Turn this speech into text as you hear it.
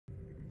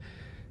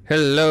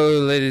Hello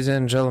ladies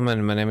and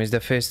gentlemen, my name is the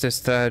Faceless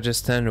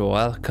Strategist and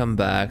welcome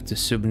back to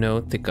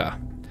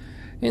Subnautica.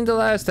 In the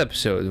last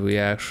episode we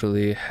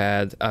actually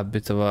had a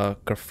bit of a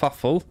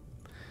kerfuffle.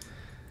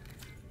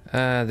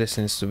 This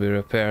needs to be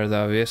repaired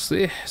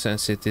obviously,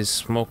 since it is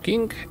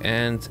smoking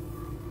and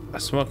a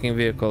smoking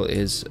vehicle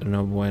is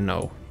no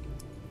bueno.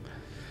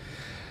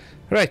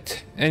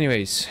 Right,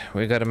 anyways,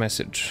 we got a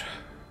message.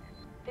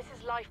 This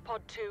is Life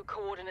Pod 2,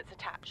 coordinates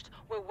attached.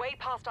 We're way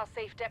past our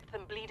safe depth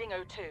and bleeding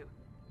O2.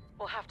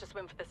 We'll have to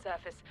swim for the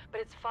surface,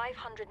 but it's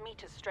 500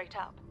 meters straight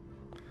up.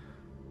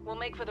 We'll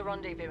make for the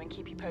rendezvous and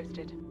keep you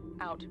posted.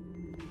 Out.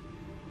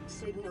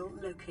 Signal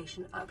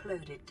location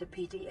uploaded to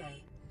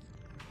PDA.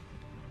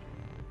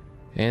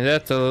 And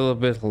that's a little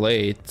bit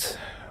late,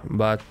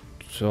 but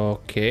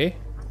okay.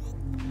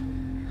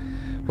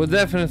 We'll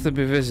definitely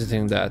be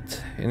visiting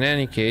that. In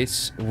any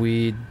case,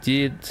 we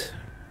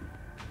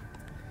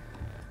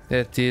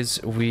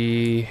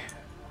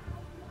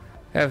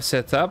have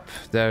set up.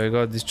 There we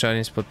go. These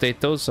Chinese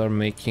potatoes are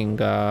making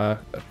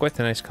quite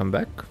a nice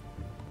comeback.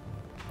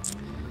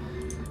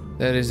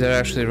 That is, they're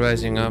actually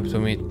rising up to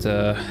meet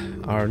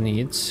our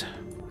needs.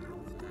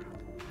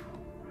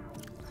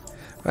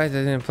 Right, I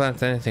didn't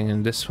plant anything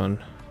in this one.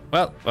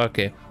 Well,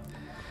 okay.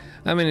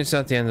 I mean, it's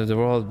not the end of the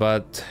world,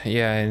 but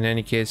yeah, in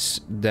any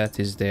case, that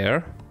is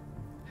there.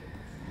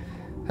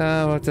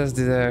 What else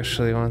did I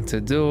actually want to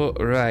do?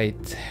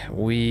 Right,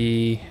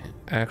 we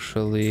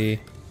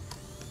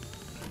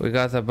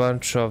got a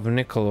bunch of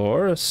nickel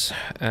ores,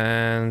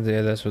 and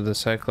yeah, that's with the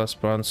Cyclops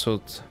bronze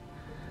suit.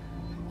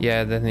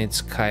 Yeah, that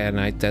needs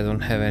kyanite. I don't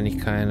have any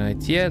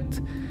kyanite yet.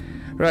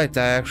 Right,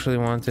 I actually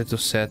wanted to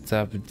set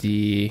up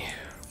the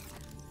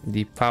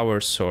power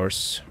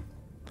source.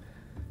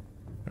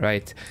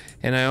 Right,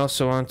 and I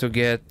also want to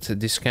get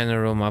the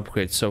scanner room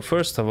upgrade. So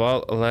first of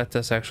all, let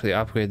us actually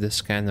upgrade the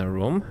scanner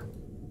room.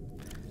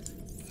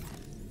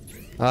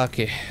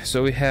 Okay,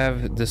 so we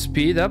have the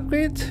speed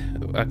upgrade,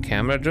 a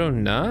camera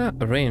drone, a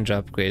range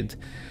upgrade.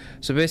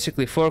 So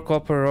basically 4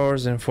 copper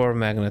ores and 4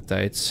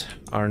 magnetites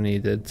are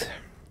needed.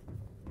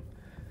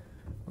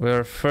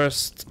 We're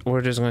just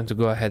going to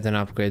go ahead and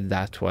upgrade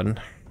that one.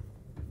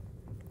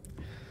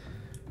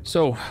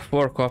 So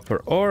 4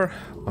 copper ore,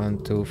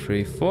 1, 2,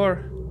 3,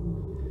 4,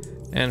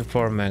 and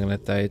 4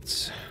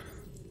 magnetites.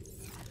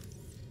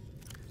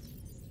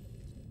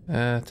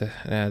 Yeah,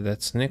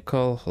 that's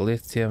nickel,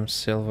 lithium,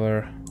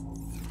 silver.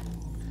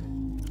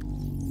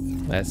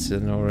 That's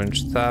an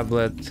orange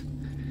tablet.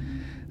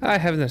 I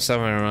have them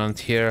somewhere around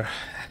here.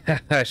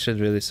 I should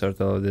really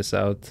sort all of this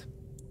out.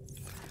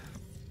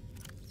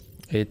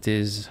 It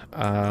is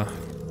a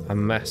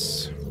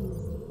mess.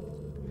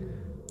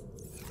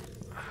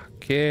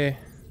 Okay.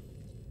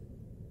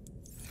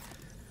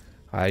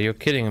 Are you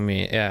kidding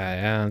me?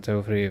 Yeah, 1,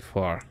 2, 3,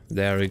 4.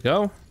 There we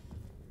go.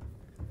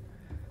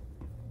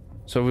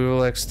 So we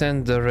will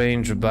extend the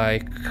range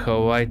by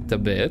quite a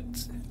bit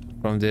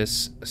from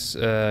this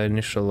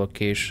initial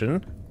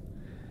location.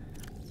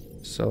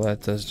 So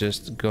let us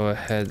just go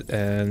ahead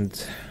and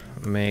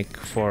make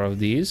 4 of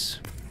these.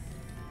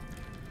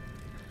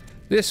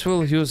 This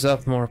will use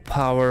up more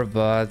power,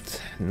 but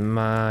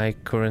my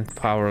current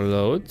power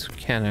load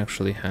can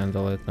actually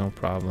handle it, no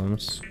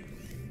problems.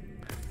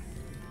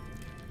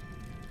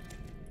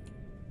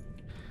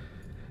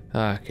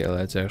 Okay,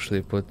 let's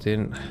actually put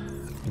in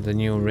the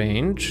new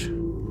range.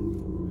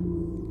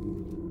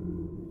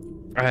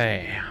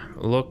 Hey,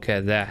 look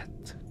at that.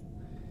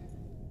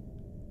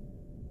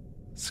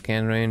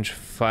 Scan range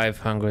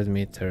 500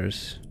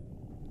 meters.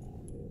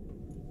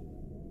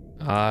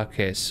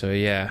 Okay, so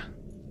yeah.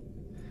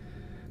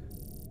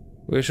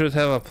 We should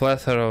have a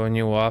plethora of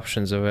new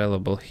options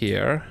available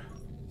here.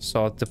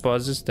 Salt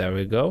deposits, there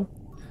we go.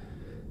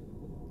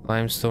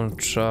 Limestone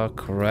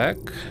truck wreck.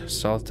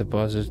 Salt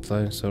deposit,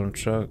 limestone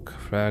truck,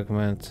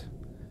 fragment.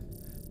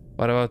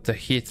 What about the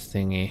heat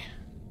thingy?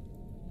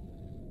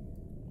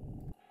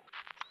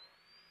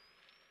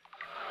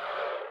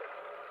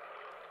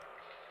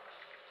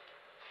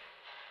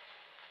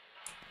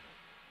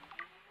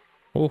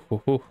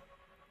 Ooh.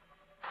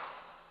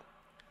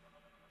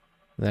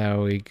 There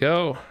we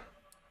go.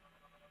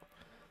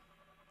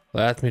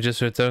 Let me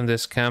just return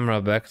this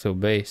camera back to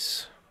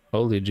base.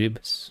 Holy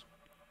jeebus.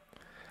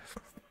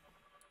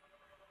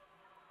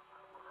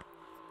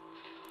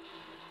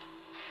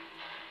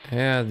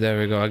 Yeah, there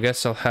we go. I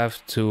guess I'll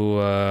have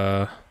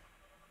to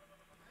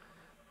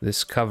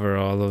discover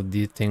all of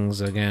these things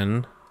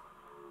again.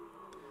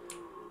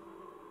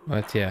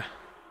 But yeah.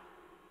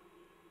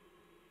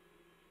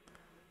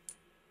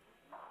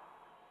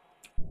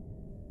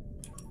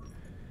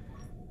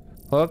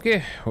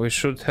 Okay, we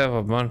should have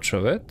a bunch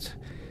of it.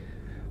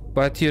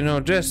 But you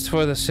know, just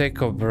for the sake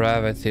of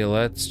brevity,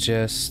 let's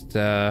just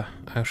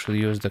actually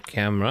use the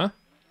camera.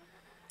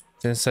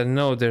 Since I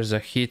know there's a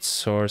heat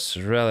source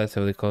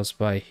relatively close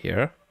by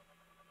here.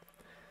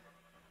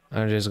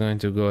 I'm just going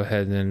to go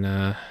ahead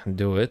and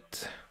do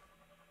it.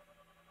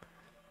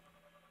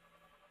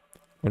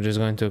 We're just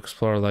going to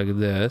explore like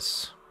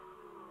this.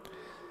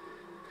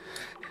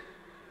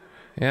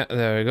 Yeah,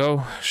 there we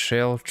go.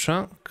 Shale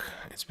chunk.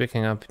 It's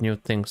picking up new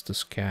things to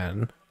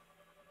scan.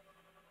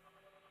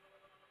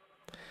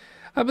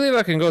 I believe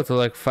I can go to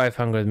like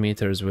 500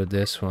 meters with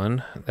this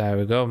one. There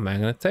we go,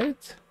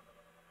 magnetite.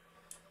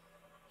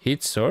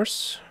 Heat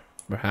source,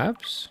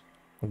 perhaps.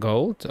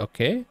 Gold,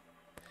 okay.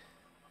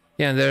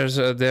 Yeah,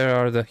 there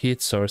are the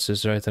heat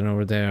sources right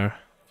over there.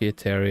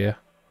 Heat area.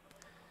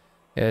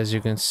 As you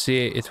can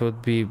see, it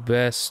would be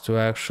best to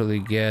actually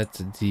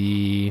get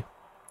the...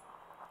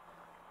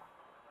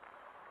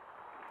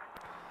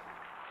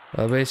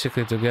 Well,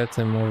 basically to get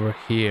them over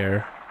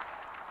here.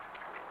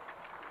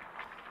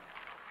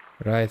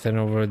 Right, and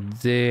over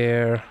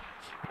there.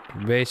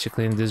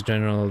 Basically in this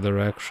general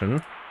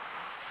direction.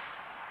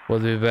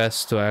 Would be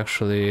best to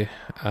actually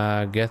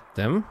get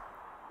them.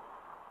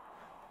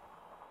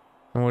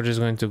 And we're just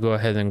going to go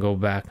ahead and go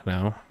back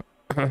now.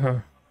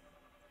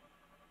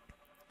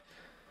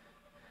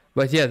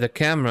 But yeah, the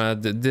camera,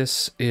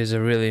 this is a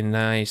really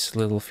nice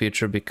little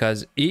feature,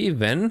 because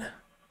even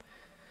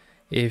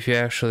if you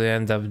actually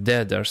end up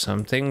dead or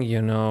something,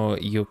 you know,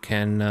 you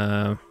can...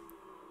 that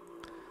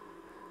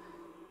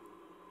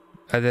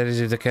is,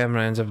 if the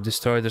camera ends up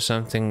destroyed or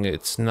something,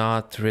 it's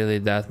not really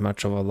that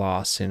much of a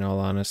loss, in all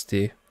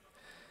honesty.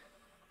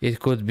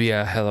 It could be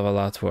a hell of a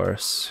lot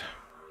worse.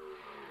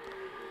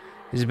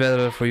 It's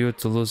better for you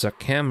to lose a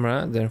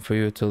camera than for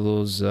you to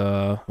lose,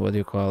 what do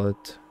you call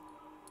it?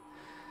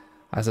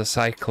 As a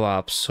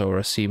Cyclops or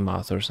a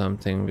CMOT or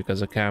something,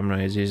 because a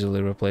camera is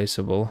easily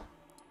replaceable.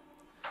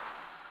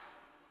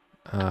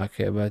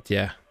 Okay, but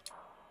yeah.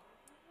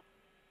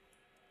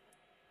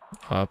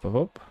 Up, up,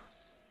 up.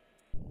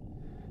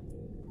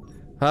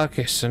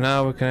 Okay, so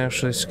now we can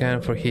actually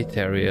scan for heat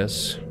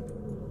areas.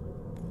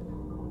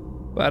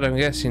 But I'm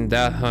guessing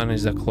that one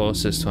is the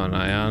closest one.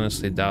 I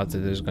honestly doubt that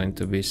there's going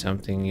to be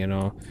something, you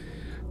know,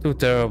 too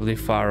terribly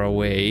far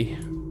away.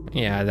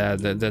 Yeah,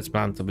 that's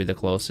bound to be the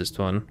closest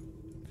one.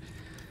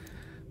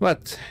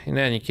 But in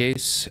any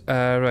case,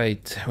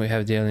 right, we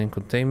have the alien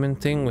containment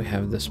thing, we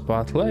have the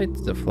spotlight,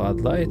 the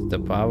floodlight, the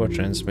power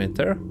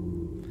transmitter.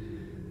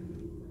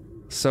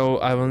 So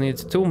I will need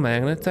 2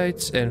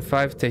 magnetites and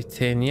 5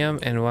 titanium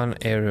and 1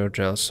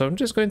 aerogel. So I'm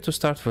just going to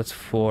start with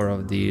 4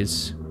 of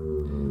these.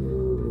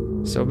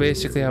 So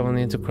basically I will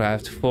need to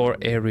craft 4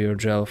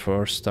 aerogel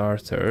for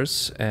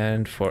starters,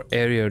 and for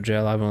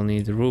aerogel I will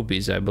need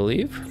rubies, I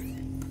believe.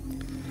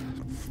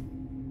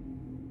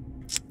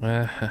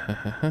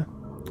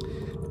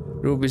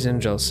 Rubies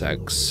and gel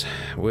sacks,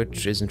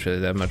 which isn't really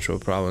that much of a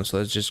problem, so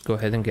let's just go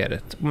ahead and get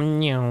it. We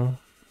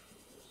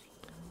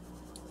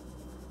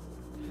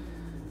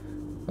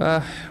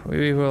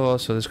will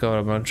also discover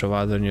a bunch of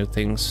other new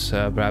things,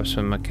 perhaps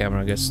when my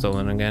camera gets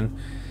stolen again.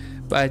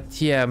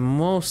 But yeah,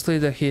 mostly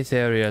the heat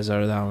areas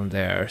are down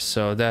there,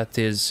 so that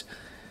is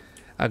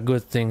a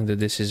good thing that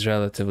this is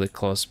relatively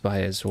close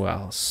by as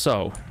well.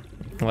 So,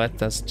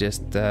 let us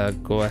just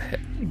go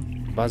ahead.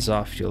 Buzz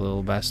off, you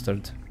little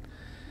bastard.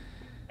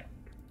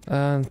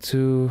 1,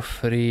 2,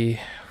 3,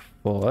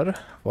 4.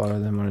 4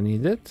 of them are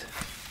needed.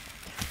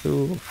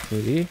 2,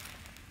 3,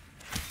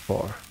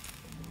 4.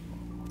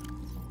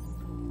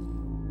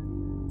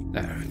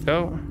 There we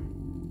go.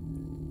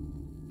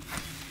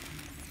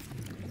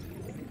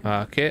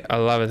 Okay, I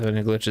love it when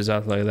it glitches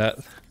out like that.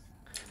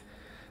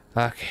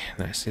 Okay,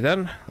 nicely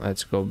done.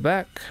 Let's go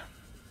back.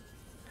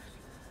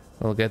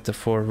 We'll get the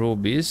 4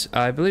 rubies.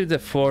 I believe the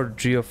 4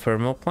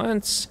 geothermal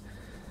plants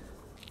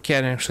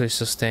can actually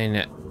sustain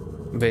it.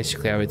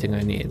 Basically everything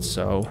I need,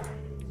 so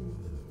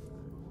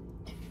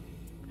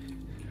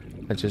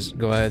let's just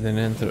go ahead and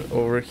enter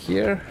over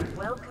here.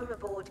 Welcome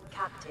aboard,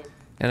 Captain.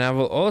 And I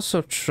will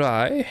also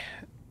try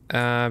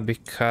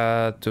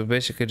because to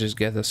basically just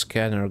get the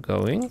scanner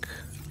going.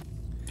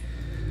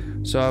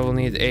 So I will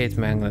need 8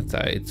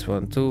 magnetites.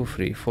 1, 2,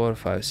 3, 4,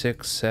 5,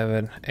 6,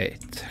 7,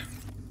 8.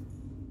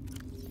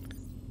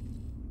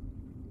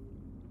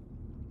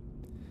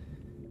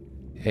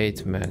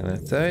 Eight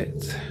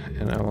magnetite,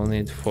 and I will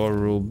need 4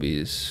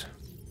 rubies.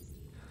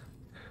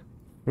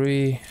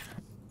 3,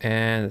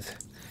 and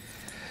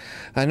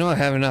I know I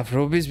have enough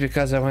rubies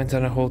because I went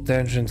on a whole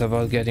tangent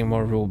about getting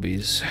more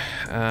rubies.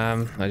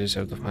 I just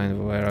have to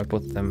find where I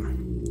put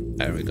them.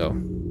 There we go.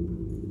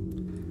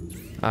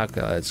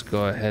 Okay, let's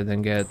go ahead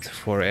and get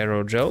 4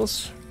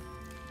 aerogels.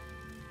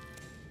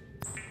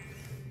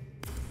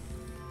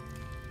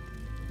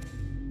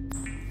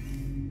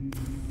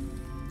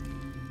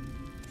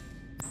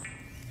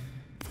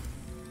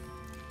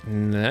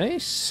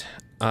 Nice.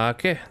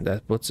 Okay,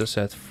 that puts us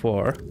at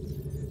 4.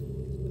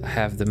 I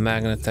have the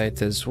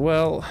magnetite as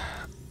well,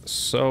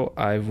 so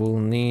I will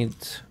need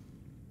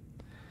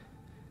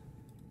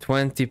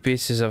 20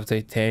 pieces of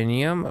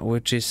titanium,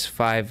 which is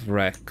 5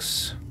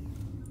 rex.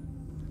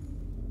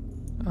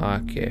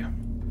 Okay.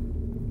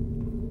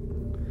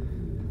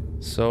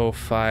 So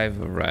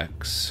 5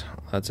 rex.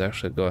 Let's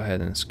actually go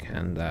ahead and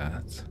scan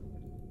that.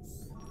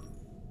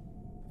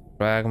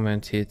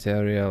 Fragment, heat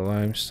area,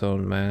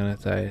 limestone,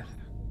 magnetite.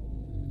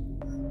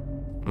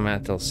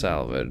 Metal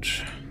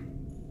salvage.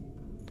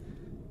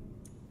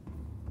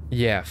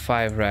 Yeah,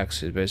 5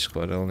 racks is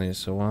basically what I need.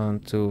 So 1,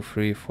 2,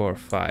 3, 4,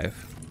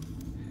 5.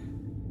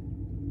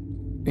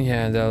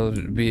 Yeah, that'll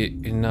be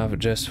enough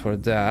just for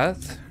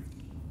that.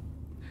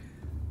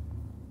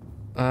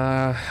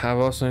 I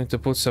also need to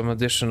put some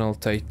additional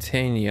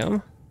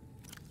titanium.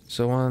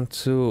 So 1,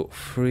 2,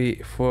 3,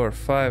 4,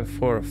 5,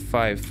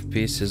 5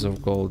 pieces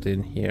of gold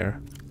in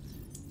here.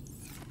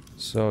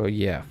 So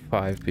yeah,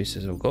 5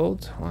 pieces of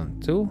gold.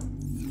 1, 2,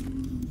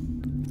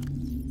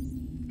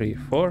 3,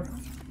 4.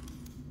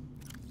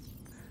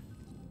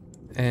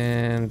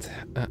 And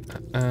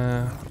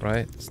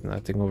right,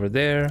 nothing over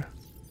there.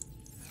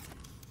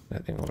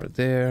 Nothing over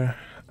there.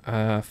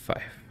 5.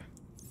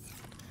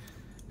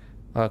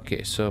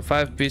 Okay, so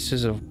 5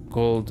 pieces of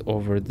gold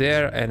over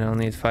there, and I'll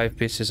need 5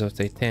 pieces of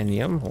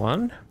titanium.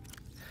 1,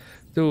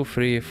 2,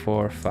 3,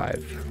 4,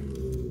 5.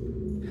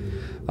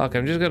 Okay,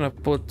 I'm just gonna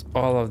put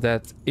all of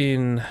that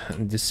in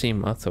the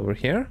CMOT over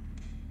here.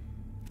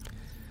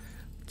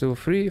 2,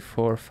 3,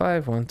 4,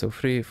 5. 1, 2,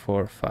 3,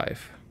 4,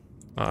 5.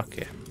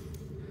 Okay.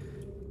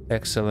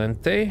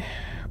 Excelente.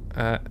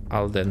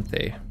 Al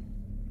dente.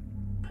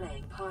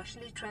 Playing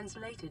partially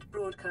translated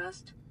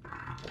broadcast.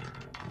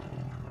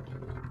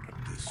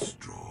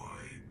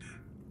 Destroyed.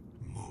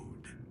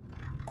 Mode.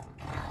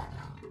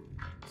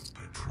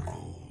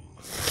 Patrol.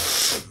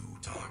 2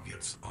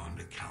 targets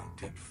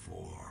unaccounted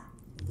for.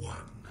 1.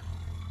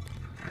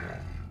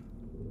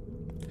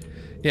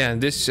 Yeah,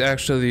 this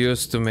actually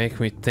used to make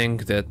me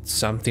think that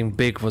something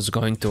big was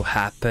going to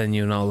happen,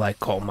 you know,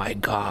 like, oh my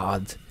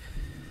god.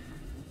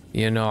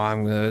 You know,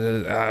 I'm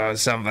gonna,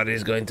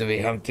 somebody's going to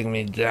be hunting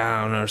me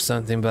down or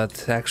something,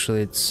 but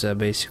actually it's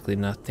basically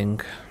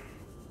nothing.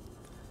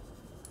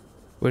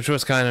 Which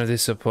was kind of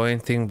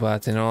disappointing,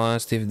 but in all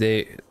honesty, if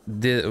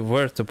they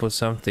were to put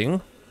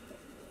something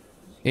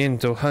in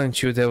to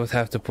hunt you, they would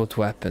have to put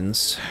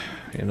weapons,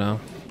 you know.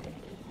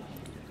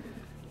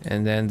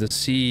 And then the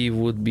sea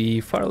would be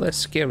far less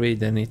scary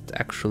than it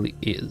actually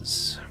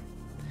is.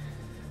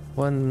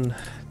 1,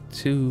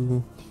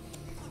 2,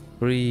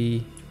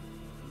 3,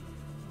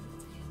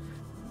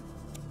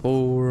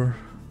 4,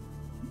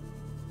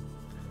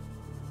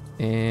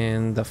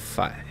 and the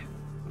 5.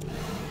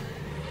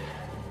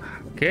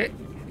 Okay.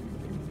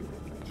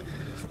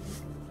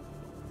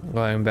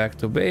 Going back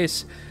to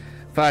base.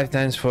 5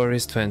 times 4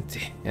 is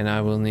 20, and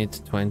I will need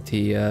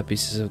 20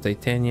 pieces of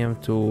titanium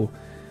to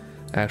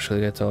actually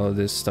get all of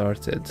this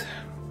started.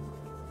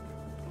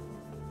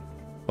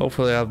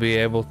 Hopefully I'll be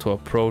able to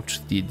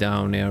approach the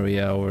down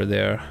area over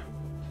there.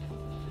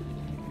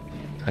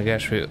 I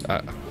guess we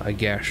shall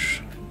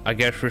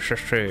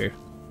see.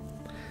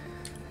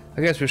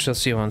 I guess we shall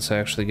see once I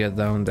actually get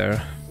down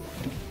there.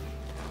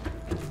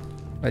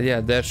 But yeah,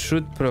 that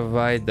should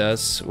provide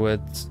us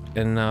with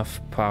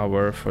enough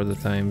power for the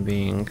time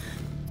being.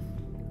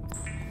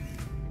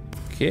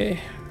 Okay.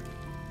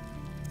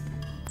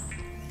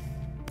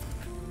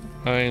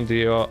 I mean,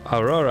 the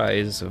Aurora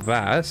is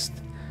vast,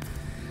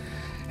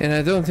 and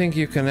I don't think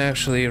you can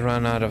actually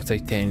run out of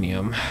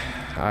titanium.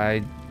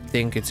 I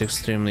think it's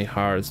extremely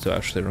hard to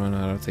actually run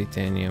out of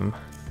titanium.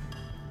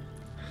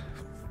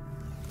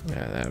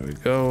 Yeah, there we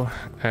go.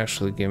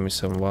 Actually, give me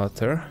some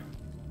water.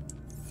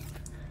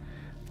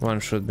 1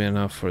 should be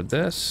enough for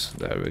this.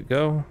 There we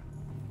go.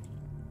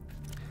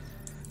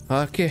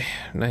 Okay,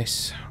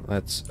 nice.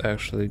 Let's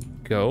actually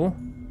go.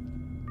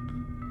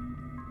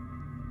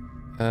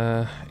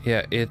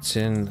 Yeah, it's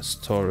in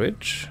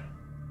storage.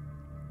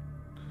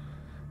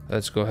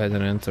 Let's go ahead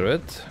and enter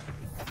it.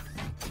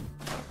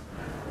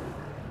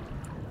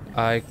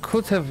 I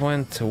could have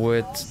went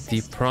with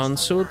the prawn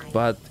suit,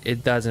 but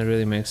it doesn't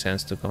really make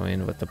sense to go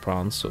in with the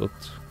prawn suit.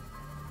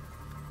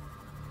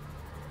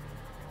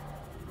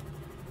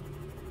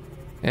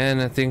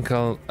 And I think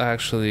I'll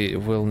actually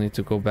will need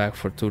to go back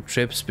for 2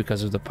 trips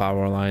because of the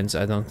power lines.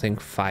 I don't think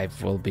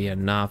 5 will be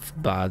enough,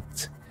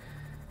 but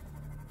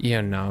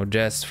you know,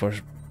 just for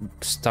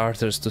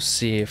starters to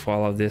see if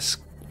all of this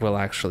will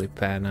actually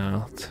pan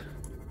out.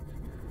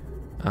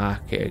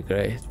 Okay,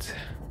 great.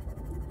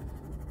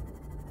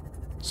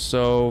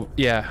 So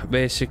yeah,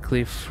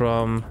 basically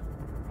from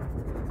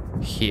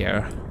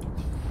here.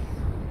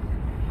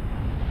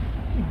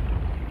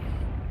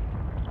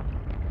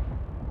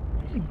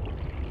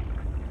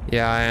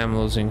 Yeah, I am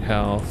losing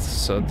health,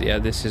 so yeah,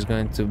 this is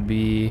going to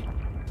be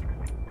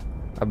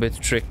a bit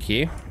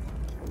tricky.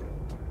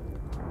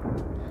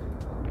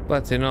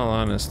 But in all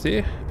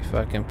honesty, if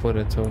I can put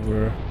it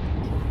over...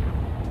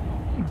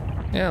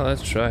 Yeah,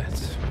 let's try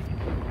it.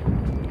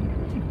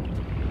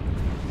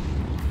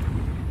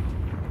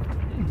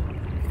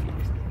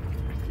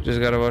 Just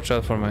gotta watch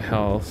out for my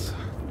health.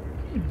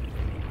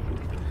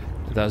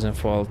 It doesn't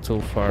fall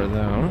too far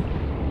down.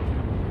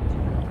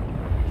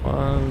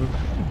 1...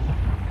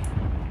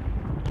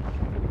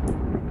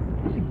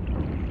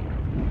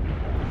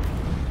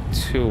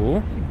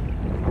 2.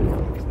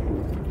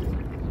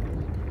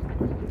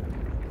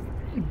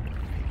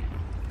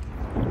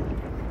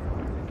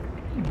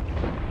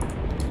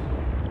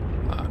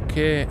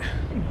 Okay.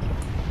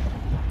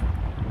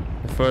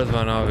 The first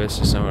one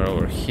obviously somewhere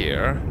over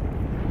here.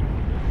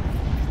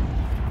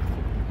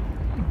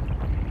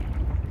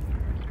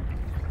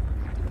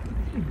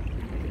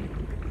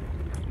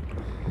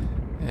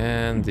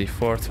 And the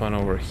fourth one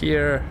over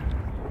here.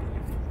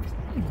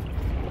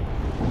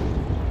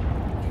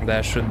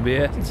 That should be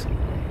it.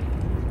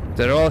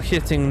 They're all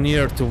hitting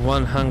near to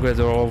 100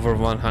 or over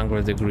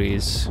 100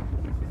 degrees.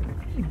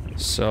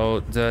 So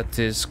that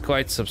is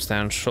quite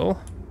substantial.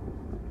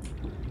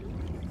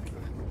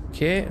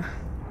 Okay.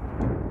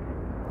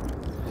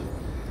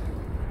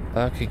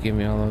 Okay, give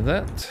me all of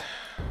that.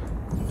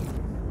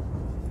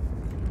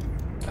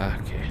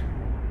 Okay.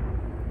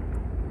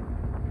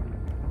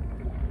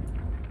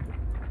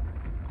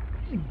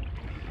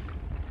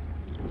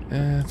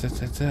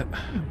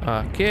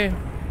 Okay.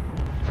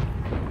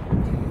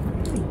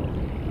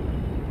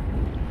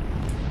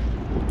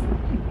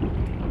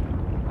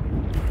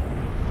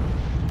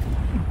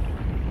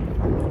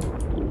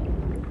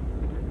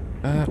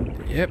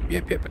 Yep.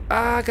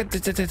 Ah,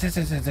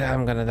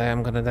 I'm gonna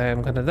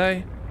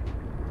die.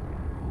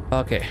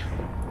 Okay.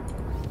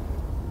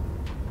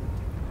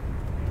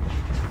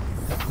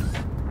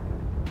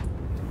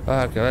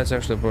 Okay, let's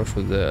actually approach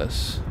with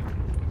this.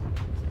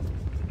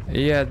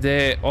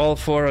 Yeah, all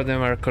four of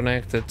them are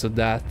connected to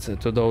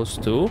those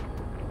two.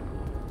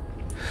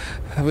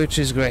 Which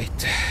is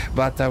great.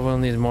 But I will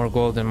need more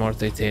gold and more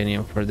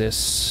titanium for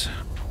this.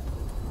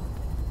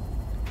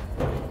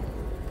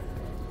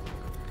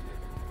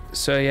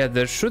 So yeah,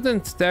 there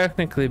shouldn't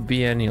technically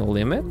be any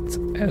limit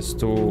as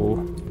to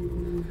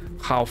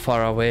how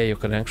far away you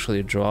can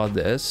actually draw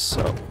this.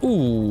 So,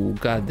 ooh,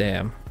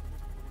 goddamn.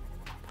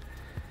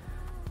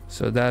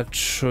 So that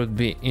should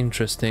be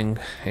interesting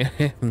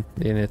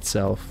in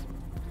itself.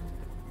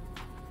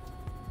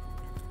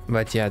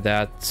 But yeah,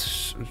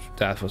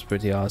 that was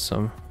pretty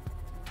awesome.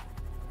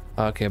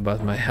 Okay,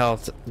 but my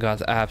health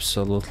got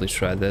absolutely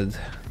shredded.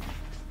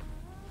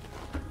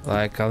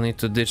 Like, I'll need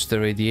to ditch the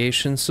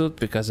radiation suit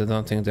because I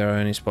don't think there are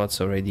any spots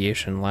of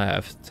radiation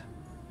left.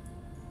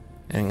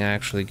 And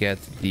actually get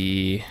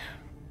the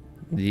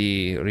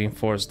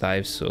reinforced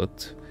dive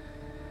suit.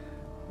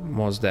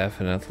 Most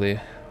definitely.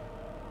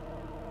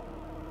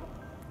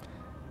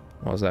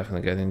 Most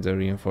definitely getting the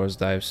reinforced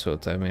dive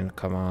suit. I mean,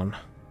 come on.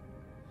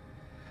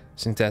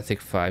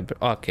 Synthetic fiber.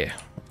 Okay.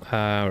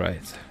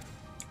 Alright.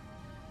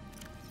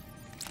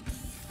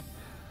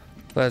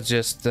 Let's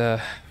just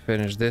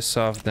finish this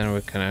off, then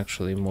we can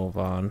actually move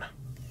on.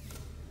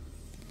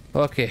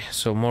 Okay,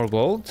 so more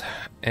gold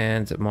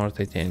and more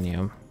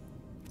titanium.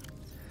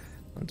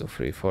 1, 2,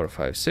 3, 4,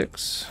 5,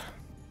 6.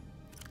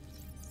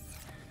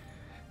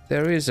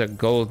 There is a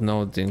gold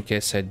node in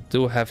case I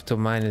do have to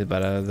mine it,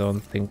 but I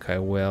don't think I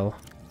will.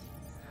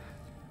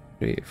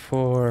 3,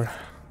 4,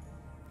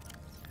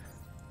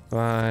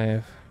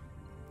 5,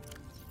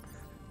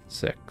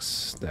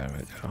 6. There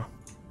we go.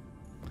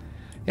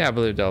 Yeah, I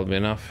believe that'll be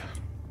enough.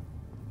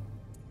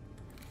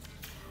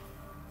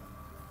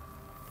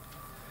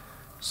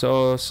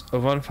 So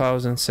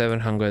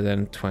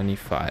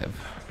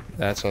 1,725.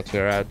 That's what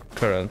we're at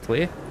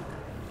currently.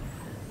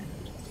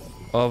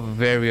 Of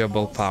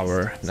variable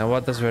power. Now,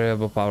 what does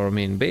variable power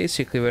mean?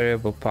 Basically,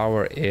 variable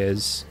power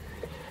is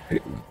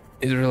it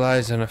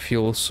relies on a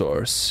fuel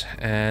source,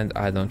 and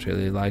I don't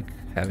really like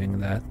having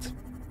that.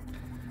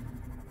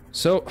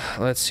 So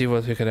let's see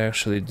what we can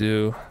actually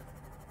do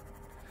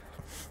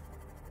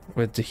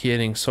with the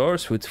heating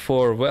source with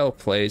 4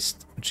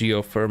 well-placed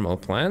geothermal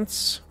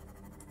plants.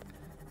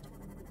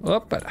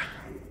 Opa.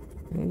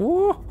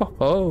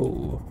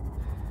 Whoa!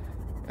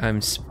 I'm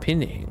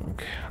spinning.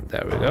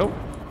 There we go.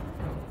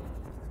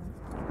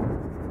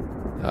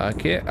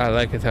 Okay, I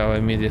like it how I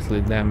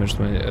immediately damaged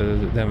my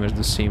damaged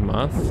the sea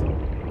moth.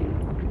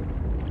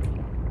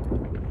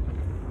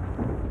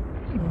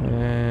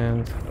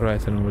 And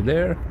right over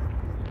there.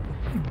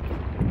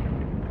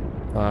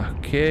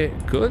 Okay,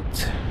 good.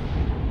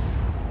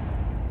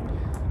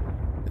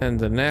 And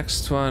the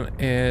next one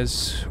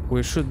is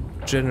we should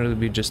generally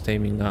be just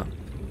aiming up.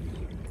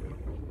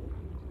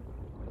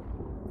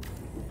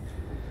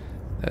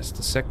 That's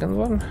the second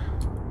one.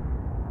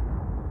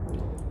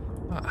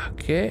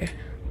 Okay.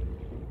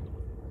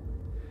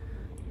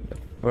 The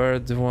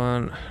third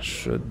one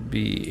should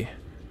be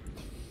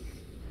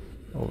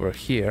over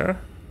here.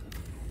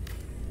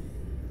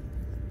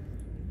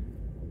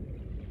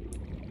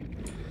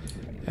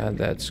 And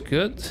that's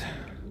good.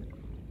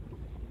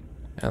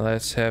 And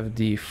let's have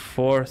the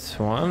fourth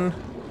one.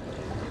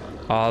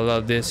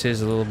 Although this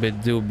is a little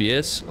bit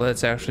dubious,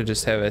 let's actually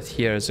just have it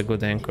here as a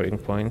good anchoring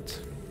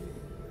point.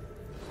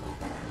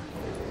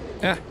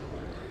 Yeah.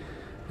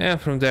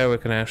 And from there we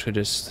can actually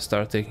just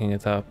start taking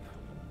it up.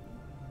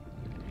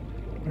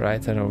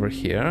 Right and over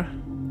here.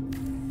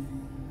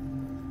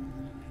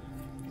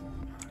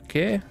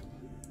 Okay.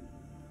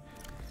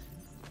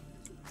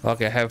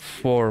 Okay, I have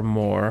 4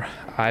 more.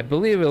 I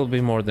believe it'll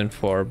be more than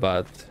 4,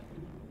 but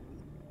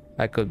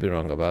I could be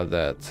wrong about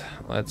that.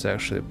 Let's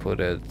actually put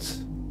it...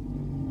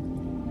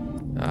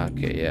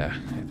 Okay, yeah,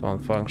 it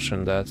won't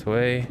function that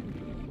way.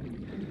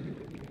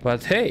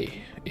 But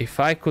hey, if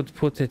I could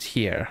put it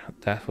here,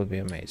 that would be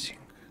amazing.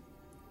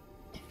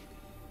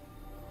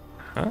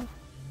 Huh?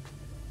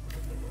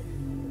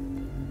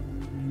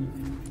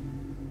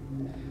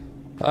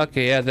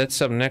 Okay, yeah, that's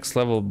some next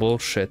level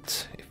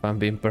bullshit, if I'm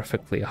being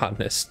perfectly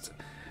honest.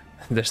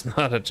 There's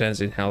not a chance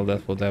in hell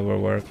that would ever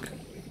work.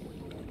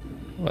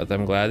 But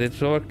I'm glad it's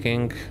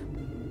working.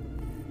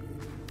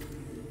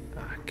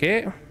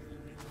 Okay.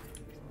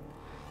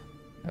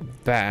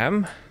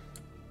 Bam.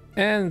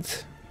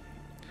 And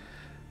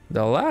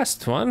the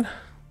last one.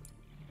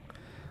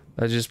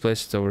 Let's just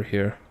place it over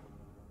here.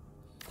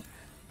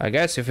 I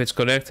guess if it's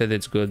connected,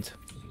 it's good.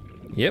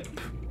 Yep.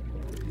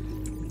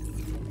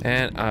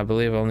 And I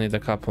believe I'll need a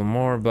couple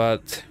more,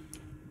 but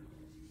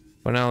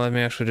for now, let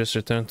me actually just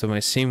return to my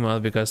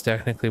CMOD because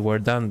technically we're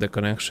done. The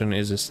connection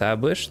is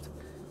established.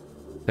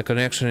 The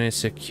connection is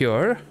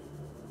secure.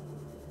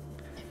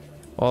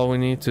 All we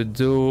need to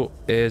do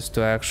is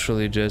to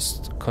actually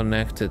just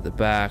connect it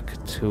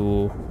back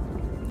to...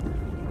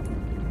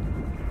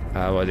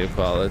 what do you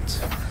call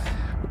it?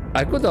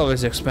 I could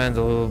always expand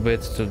a little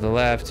bit to the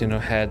left, you know,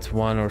 had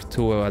one or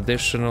two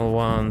additional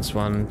ones,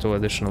 two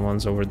additional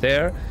ones over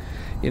there.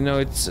 You know,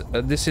 it's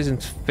this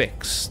isn't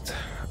fixed.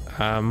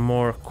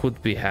 More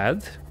could be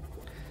had.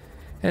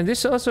 And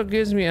this also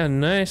gives me a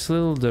nice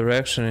little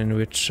direction in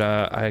which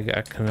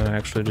I can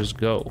actually just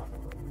go.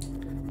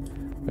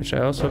 Which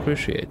I also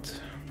appreciate.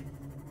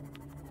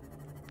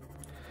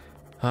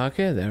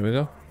 Okay, there we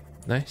go.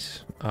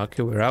 Nice.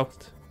 Okay, we're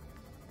out.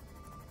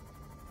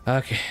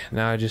 Okay,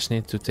 now I just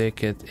need to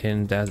take it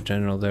in that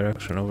general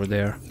direction over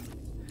there.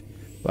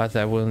 But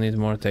I will need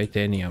more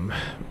titanium.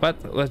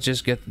 But let's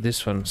just get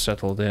this one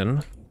settled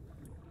in.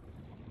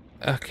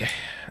 Okay,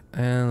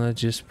 and let's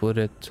just put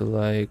it to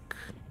like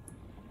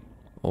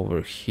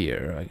over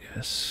here, I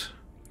guess.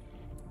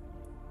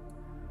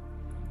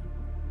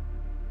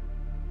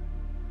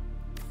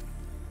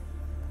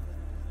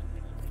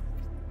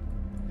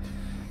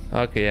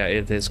 Okay, yeah,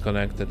 it is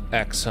connected.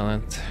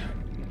 Excellent.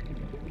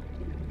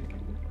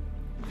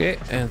 Okay,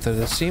 enter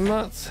the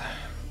CMOD.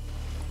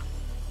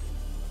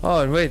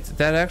 Oh, and wait,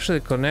 that actually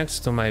connects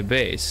to my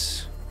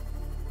base.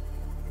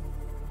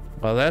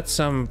 Well, that's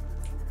some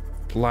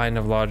line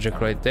of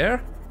logic right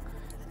there.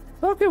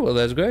 Okay, well,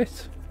 that's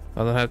great.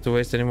 I don't have to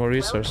waste any more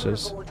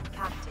resources.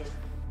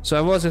 So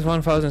I was at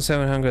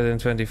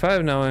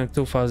 1,725, now I'm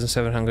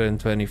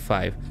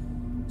 2,725.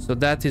 So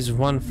that is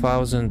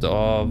 1,000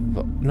 of...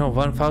 No,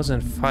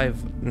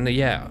 1,005...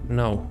 Yeah,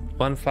 no.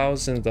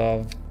 1,000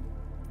 of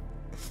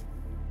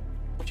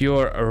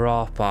pure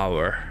raw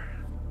power.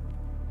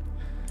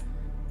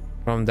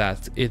 From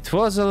that. It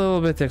was a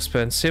little bit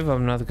expensive,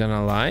 I'm not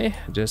gonna lie.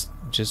 Just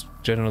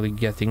generally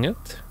getting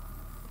it.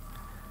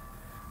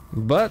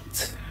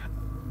 But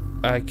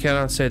I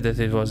cannot say that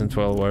it wasn't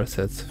well worth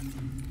it.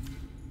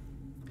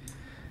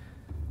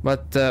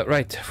 But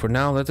right, for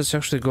now let us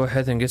actually go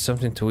ahead and get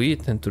something to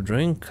eat and to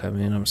drink. I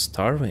mean, I'm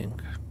starving.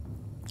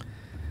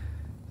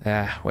 We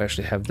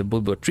actually have the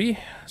bulbo tree,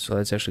 so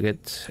let's actually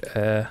get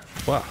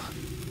wow,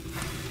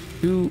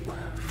 2,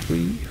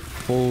 3,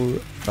 4,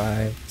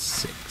 5,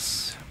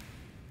 6.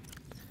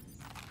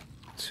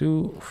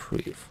 2,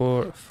 3,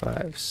 4,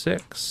 5,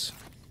 6,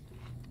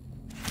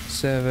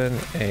 7,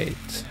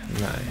 8,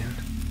 9.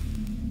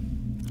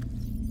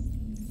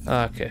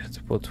 Okay,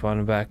 to put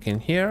one back in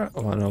here,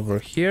 one over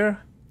here.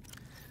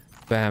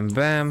 Bam,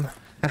 bam.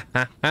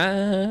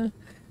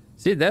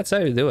 See, that's how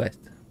you do it.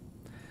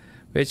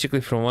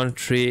 Basically, from one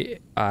tree,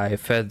 I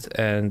fed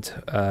and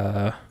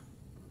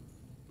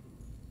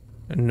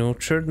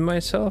nurtured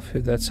myself,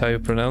 if that's how you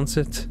pronounce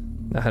it.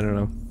 I don't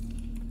know.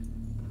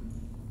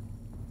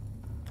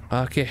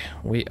 Okay,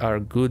 we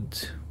are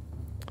good.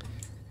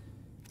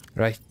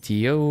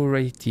 Rightio,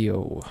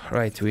 rightio.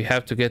 Right, we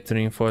have to get the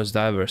reinforced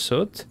diver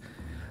suit.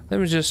 Let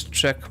me just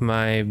check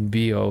my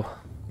bio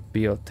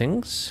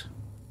things.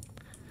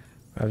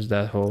 Perhaps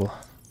that whole...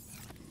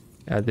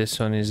 Yeah, this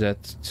one is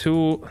at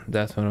 2.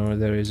 That one over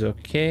there is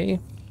okay.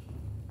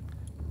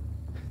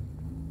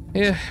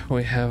 Yeah,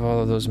 we have all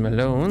of those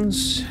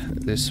melons.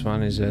 This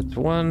one is at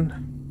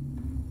 1.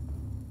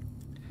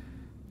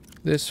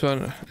 This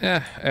one,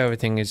 yeah,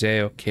 everything is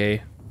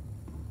a-okay.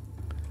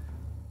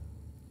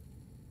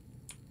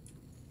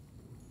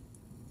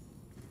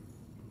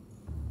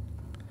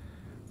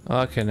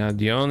 Okay, now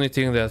the only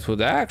thing that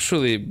would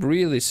actually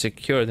really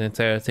secure the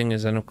entire thing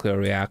is a nuclear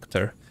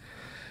reactor.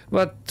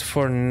 But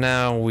for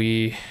now,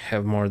 we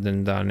have more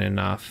than done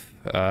enough.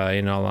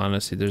 In all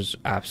honesty, there's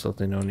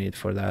absolutely no need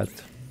for that.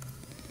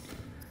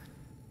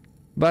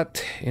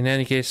 But in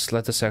any case,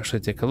 let us actually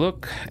take a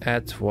look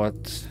at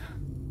what...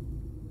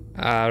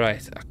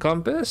 right, a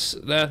compass.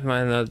 That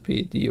might not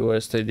be the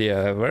worst idea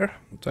ever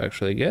to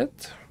actually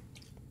get.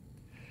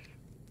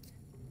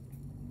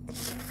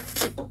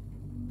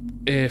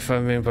 If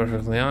I'm being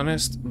perfectly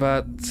honest,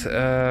 but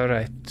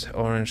right,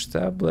 orange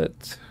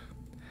tablet.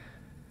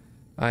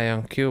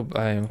 Ion cube,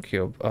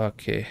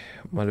 okay.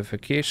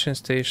 Modification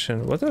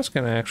station, what else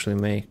can I actually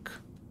make?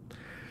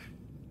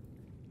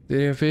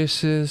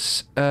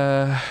 Databases,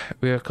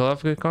 vehicle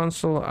upgrade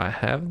console, I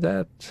have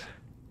that.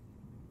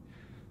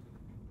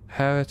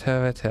 Have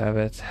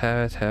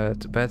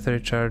it.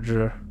 Battery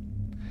charger.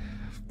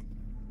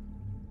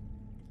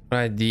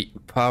 Right, the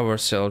power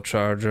cell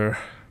charger.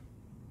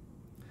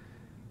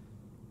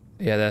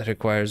 Yeah, that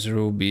requires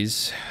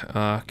rubies.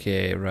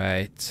 Okay,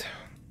 right.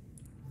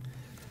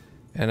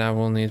 And I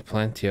will need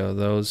plenty of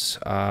those.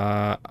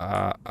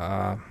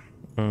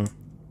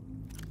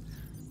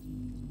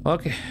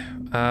 Okay,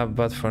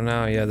 but for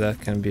now, yeah,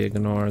 that can be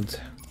ignored.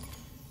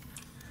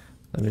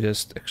 Let me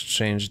just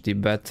exchange the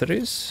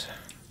batteries.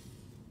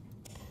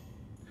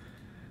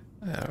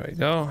 There we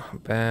go.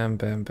 Bam,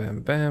 bam,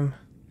 bam, bam.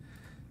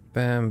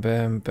 Bam,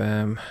 bam,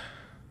 bam.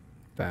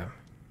 Bam.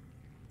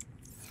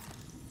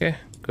 Okay,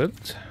 good.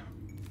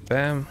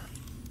 Bam.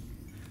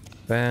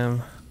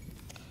 Bam.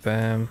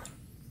 Bam.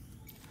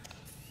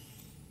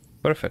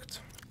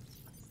 Perfect.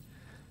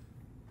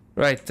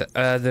 Right,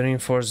 the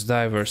reinforced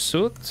diver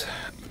suit.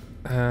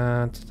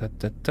 What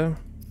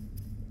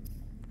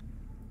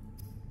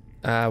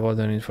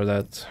do I need for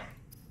that?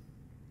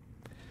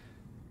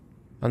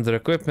 Under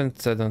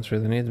equipment, I don't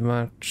really need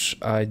much.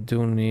 I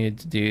do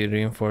need the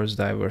reinforced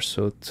diver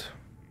suit.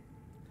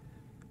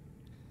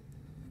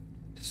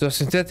 So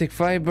synthetic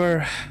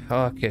fiber.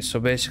 Okay,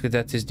 so basically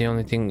that is the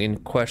only thing in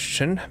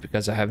question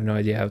because I have no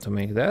idea how to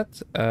make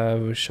that.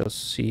 We shall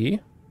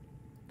see.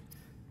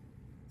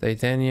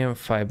 Titanium,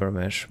 fiber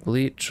mesh,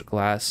 bleach,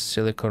 glass,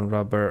 silicone,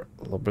 rubber,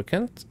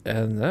 lubricant,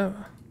 and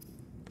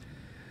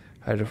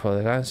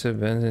hydrofluoric acid,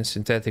 benzene,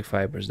 synthetic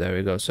fibers. There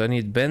we go. So I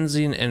need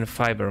benzene and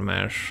fiber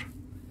mesh.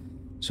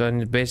 So I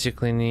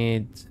basically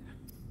need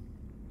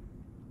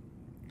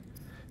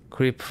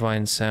creep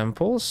vine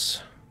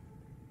samples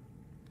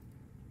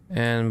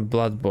and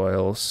blood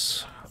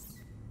boils.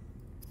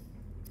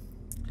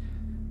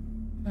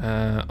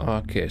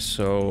 Okay,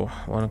 so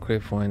one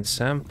creep vine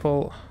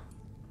sample.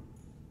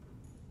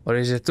 Or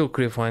is it two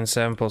creep vine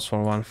samples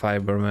for one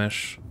fiber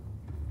mesh?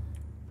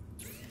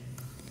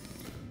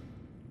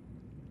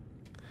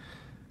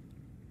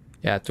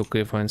 Yeah, two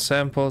creep vine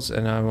samples,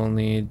 and I will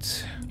need...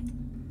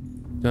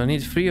 Do I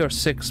need 3 or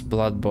 6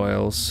 blood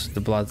boils?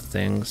 The blood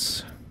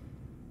things.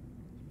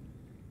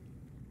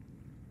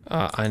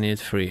 I need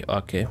 3.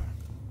 Okay.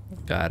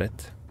 Got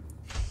it.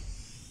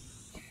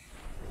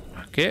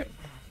 Okay.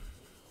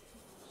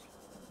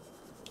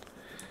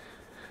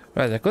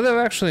 Right, I could have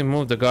actually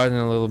moved the garden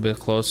a little bit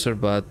closer,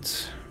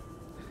 but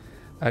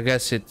I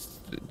guess it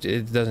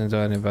doesn't do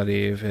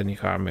anybody any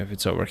harm if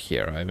it's over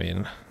here. I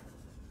mean,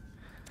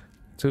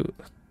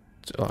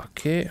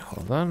 okay,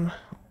 hold on.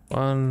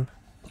 1,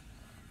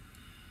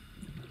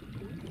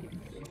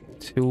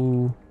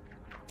 2,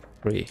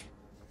 3.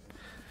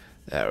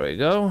 There we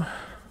go.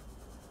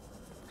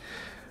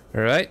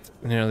 Right,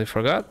 nearly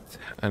forgot.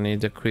 I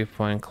need the creep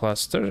vine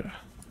cluster.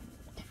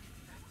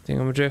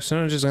 Thingamajig, so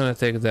I'm just gonna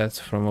take that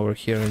from over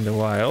here in the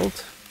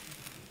wild.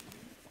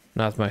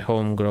 Not my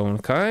homegrown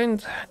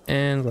kind.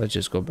 And let's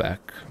just go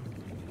back.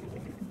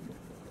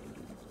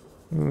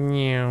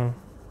 Do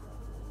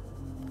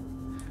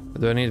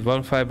I need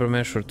 1 fiber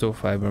mesh or 2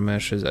 fiber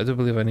meshes? I do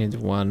believe I need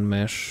 1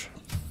 mesh.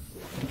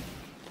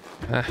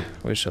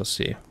 We shall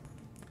see.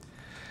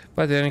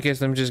 But in any case,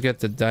 let me just get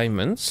the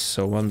diamonds.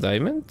 So 1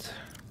 diamond.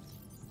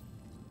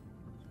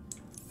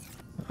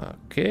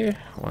 Okay,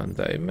 1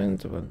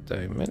 diamond, 1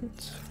 diamond.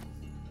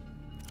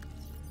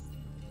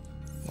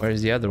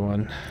 Where's the other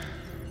one?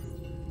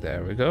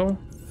 There we go.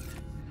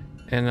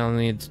 And I'll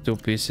need 2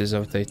 pieces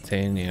of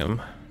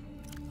titanium.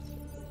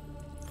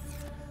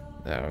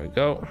 There we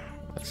go.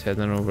 Let's head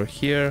on over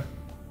here.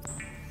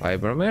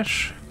 Fiber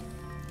mesh.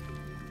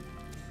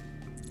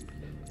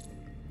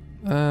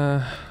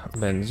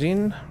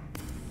 Benzene.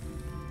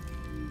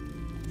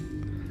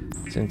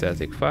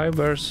 Synthetic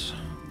fibers.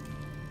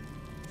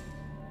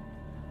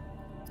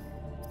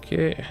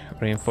 Okay,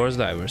 reinforced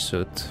diver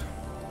suit.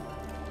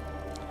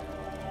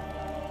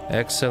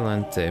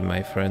 Excellente,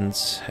 my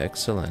friends.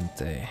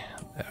 Excellente.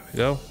 There we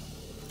go.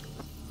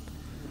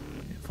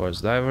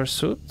 Reinforced diver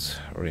suit.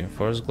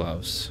 Reinforced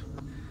gloves.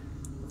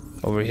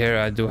 Over here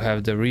I do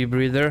have the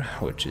rebreather,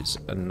 which is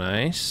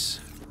nice.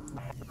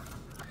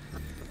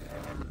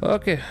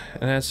 Okay,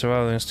 and that's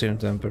surviving extreme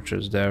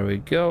temperatures. There we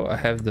go. I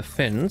have the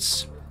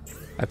fins.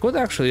 I could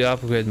actually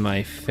upgrade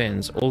my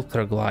fins.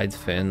 Ultra glide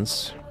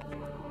fins.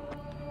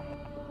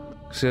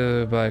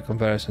 By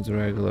comparison to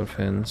regular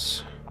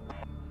fins.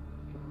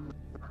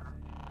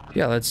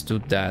 Yeah, let's do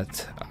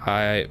that.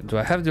 Do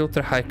I have the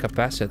ultra high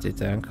capacity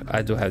tank?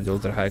 I do have the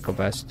ultra high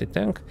capacity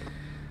tank.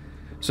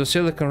 So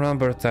silicon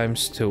rubber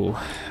times 2.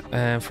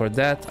 And for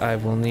that I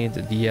will need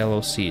the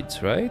yellow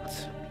seeds,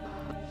 right?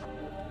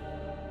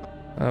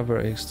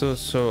 Rubber X2,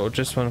 so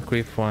just 1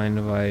 creep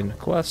vine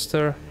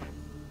cluster.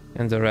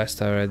 And the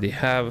rest I already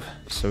have.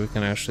 So we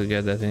can actually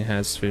get that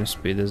enhanced swim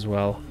speed as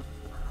well.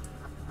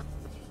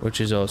 Which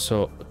is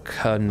also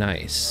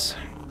nice.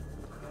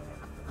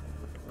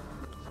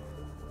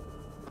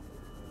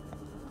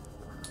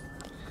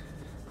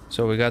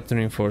 So we got the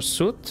reinforced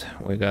suit.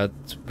 We got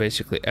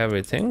basically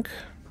everything.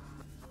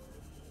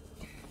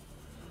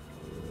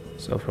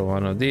 So for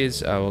one of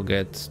these, I will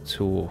get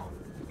 2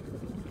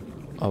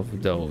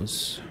 of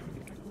those.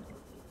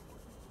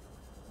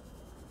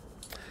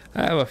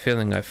 I have a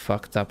feeling I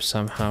fucked up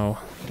somehow.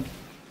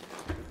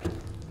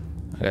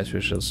 I guess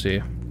we shall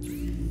see.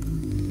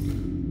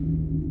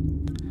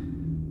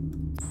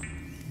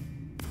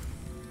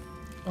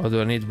 Oh,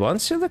 do I need one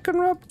silicon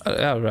rub?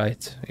 Yeah,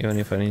 right. Even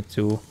if I need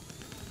two.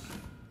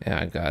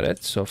 Yeah, I got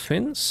it. So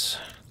fins.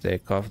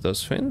 Take off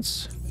those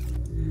fins.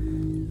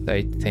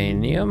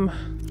 Titanium.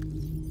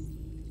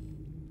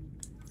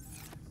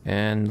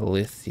 And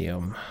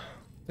lithium.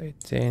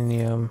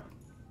 Titanium.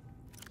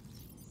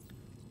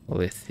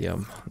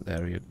 Lithium.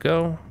 There you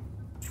go.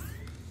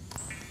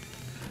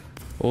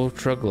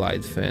 Ultra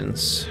glide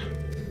fins.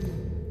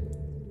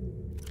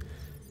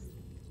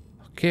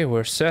 Okay,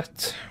 we're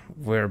set.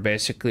 We're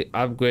basically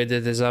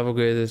upgraded as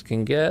upgraded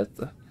can get.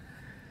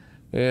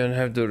 We even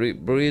have the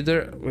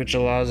rebreather, which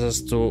allows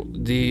us to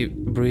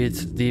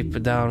breathe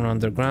deep down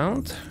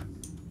underground,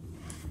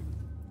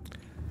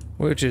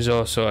 which is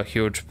also a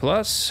huge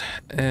plus.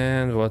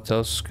 And what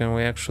else can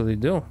we actually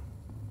do?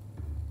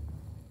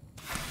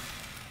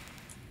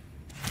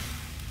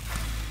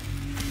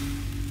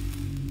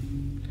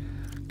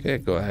 Okay,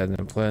 go ahead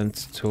and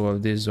plant 2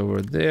 of these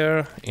over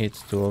there,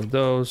 eat 2 of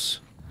those.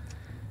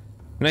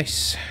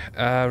 Nice.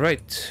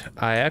 Right,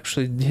 I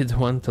actually did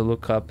want to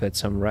look up at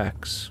some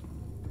wrecks.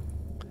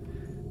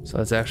 So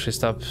let's actually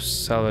stop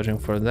salvaging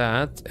for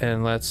that,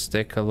 and let's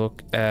take a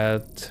look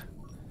at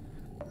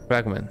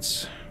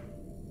fragments.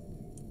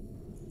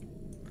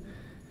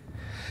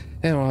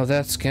 And while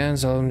that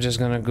scans, I'm just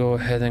gonna go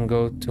ahead and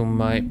go to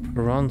my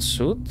prawn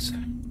suit.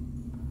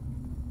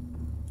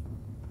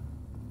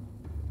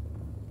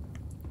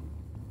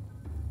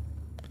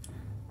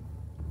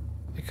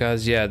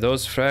 Because yeah,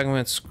 those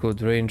fragments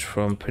could range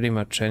from pretty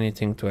much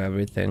anything to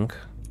everything.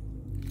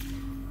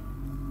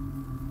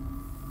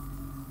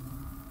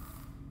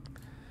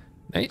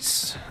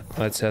 Nice.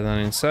 Let's head on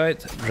inside,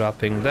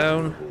 dropping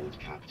down.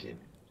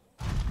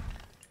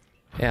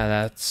 Yeah,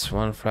 that's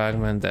one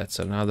fragment, that's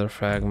another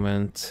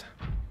fragment.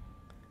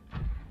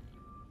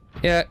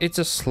 Yeah, it's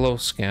a slow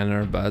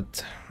scanner,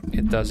 but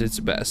it does its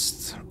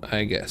best,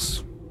 I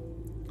guess.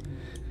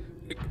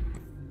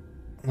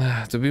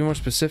 To be more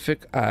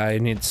specific, I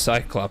need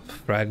Cyclops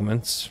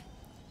fragments.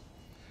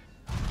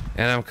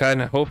 And I'm kind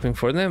of hoping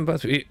for them,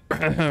 but we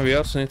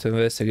also need to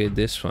investigate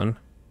this one.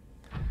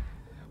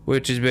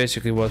 Which is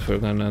basically what we're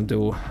gonna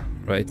do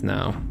right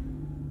now.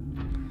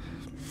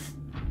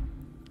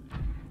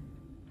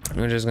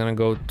 We're just gonna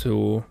go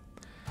to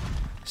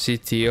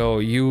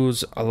CTO,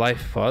 use a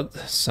life pod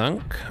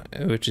sunk,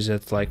 which is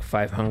at like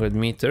 500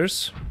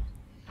 meters.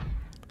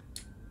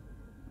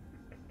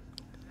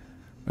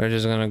 We're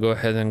just gonna go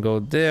ahead and go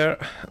there.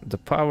 The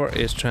power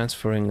is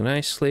transferring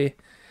nicely.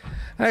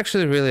 I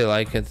actually really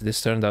like it.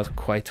 This turned out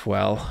quite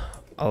well.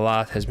 A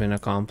lot has been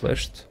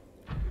accomplished.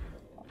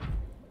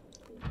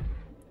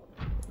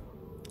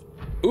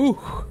 Ooh!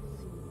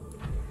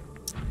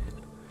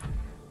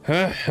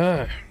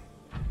 That's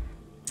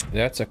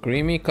a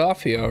creamy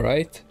coffee,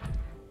 alright.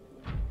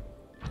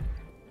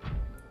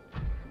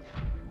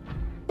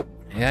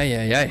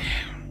 Yeah.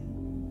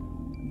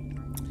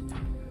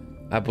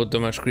 I put too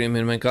much cream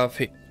in my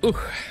coffee. Ooh.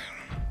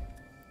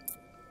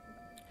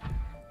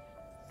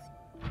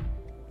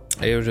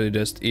 I usually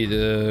just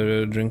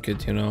drink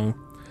it, you know,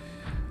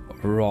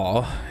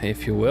 raw,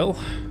 if you will,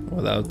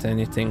 without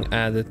anything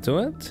added to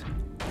it.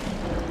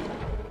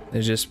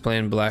 It's just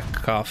plain black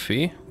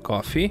coffee.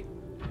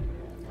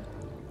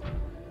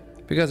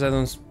 Because I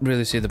don't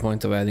really see the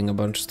point of adding a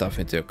bunch of stuff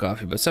into your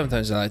coffee, but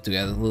sometimes I like to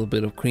add a little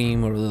bit of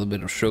cream or a little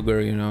bit of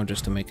sugar, you know,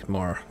 just to make it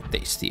more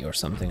tasty or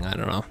something, I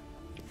don't know.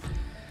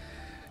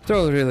 It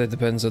all really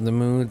depends on the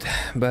mood,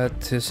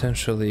 but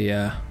essentially,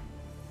 yeah.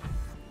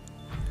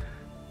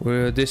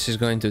 This is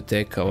going to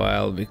take a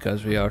while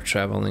because we are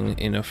traveling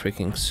in a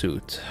freaking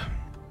suit.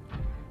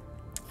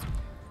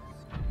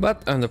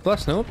 But on the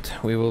plus note,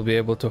 we will be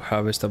able to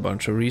harvest a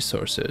bunch of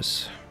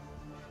resources.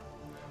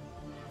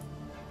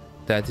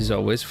 That is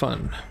always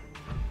fun.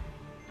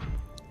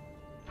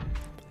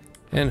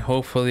 And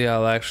hopefully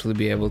I'll actually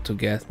be able to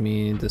get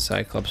me the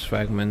Cyclops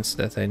fragments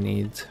that I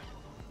need.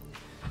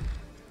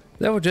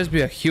 That would just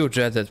be a huge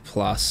added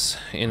plus,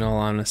 in all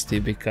honesty,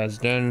 because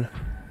then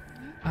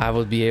I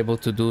would be able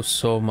to do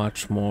so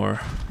much more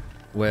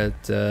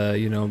with,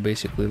 you know,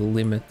 basically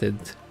limited.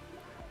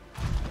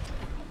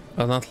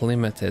 Well, not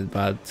limited,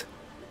 but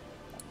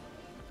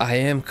I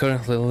am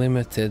currently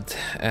limited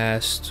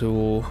as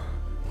to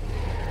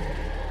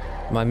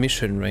my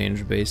mission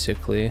range,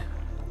 basically.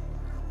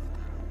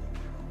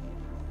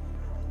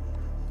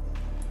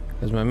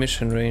 Because my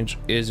mission range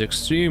is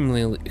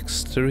extremely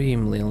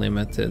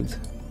limited.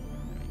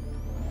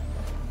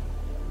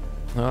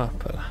 Ah,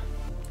 but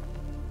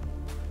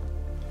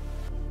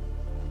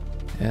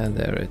yeah,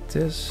 there it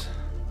is.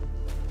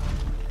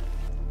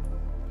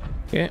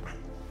 Okay.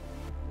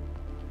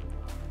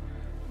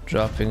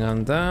 Dropping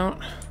on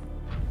down.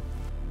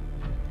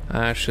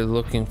 I'm actually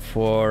looking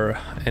for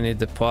any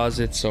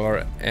deposits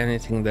or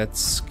anything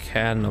that's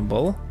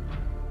scannable.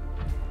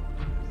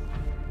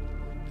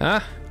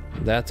 Ah,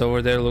 that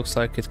over there looks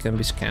like it can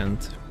be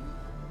scanned.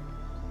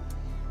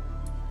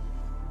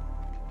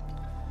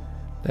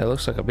 That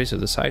looks like a piece of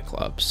the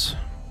Cyclops.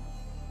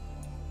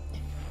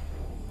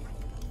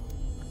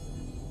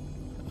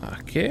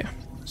 Okay,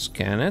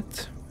 scan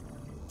it.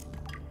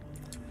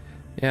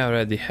 Yeah, I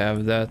already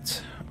have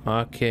that.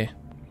 Okay.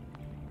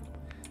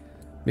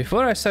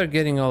 Before I start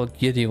getting all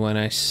giddy when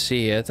I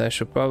see it, I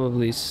should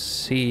probably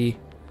see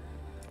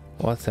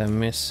what I'm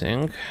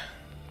missing.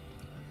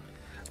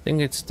 I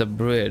think it's the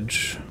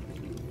bridge.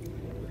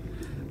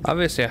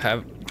 Obviously I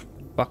have...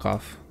 Fuck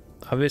off.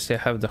 Obviously I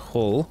have the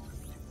hull.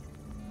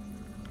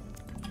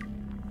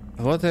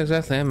 What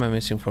exactly am I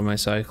missing for my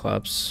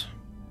Cyclops?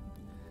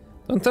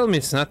 Don't tell me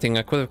it's nothing.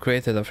 I could have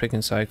created a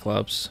freaking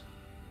Cyclops.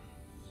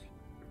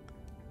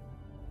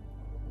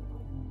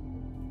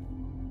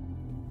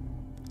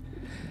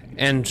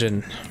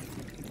 Engine.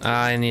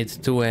 I need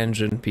 2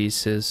 engine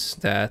pieces.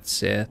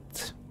 That's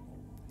it.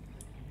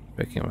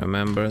 Freaking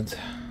remembered.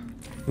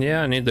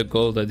 Yeah, I need the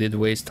gold. I did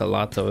waste a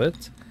lot of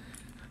it.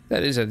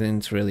 That is, I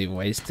didn't really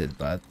waste it,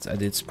 but I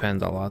did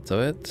spend a lot of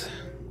it.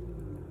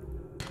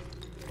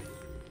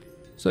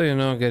 So, you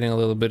know, getting a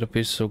little bit of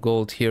piece of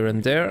gold here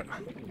and there.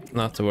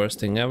 Not the worst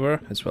thing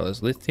ever, as well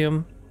as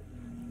lithium.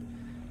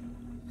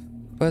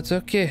 But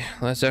okay,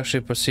 let's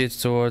actually proceed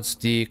towards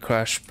the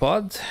crash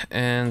pod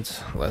and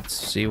let's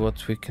see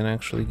what we can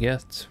actually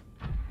get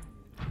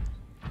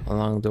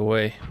along the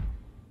way.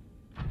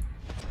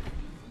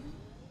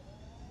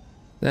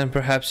 Then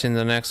perhaps in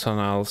the next one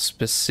I'll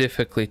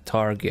specifically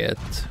target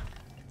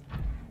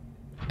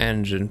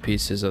engine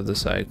pieces of the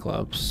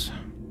Cyclops.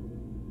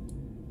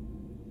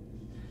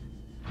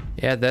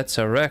 Yeah, that's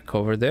a wreck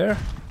over there.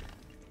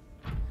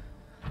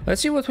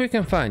 Let's see what we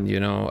can find, you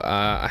know.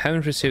 I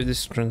haven't received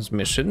this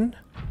transmission,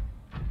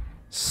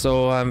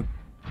 so I'm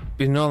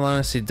in all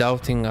honesty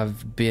doubting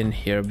I've been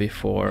here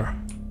before.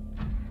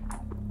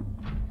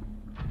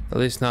 At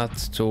least not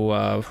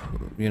to,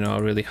 you know,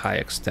 a really high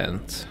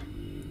extent.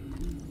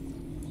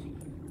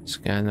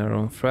 Scanner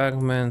room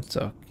fragment,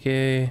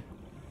 okay.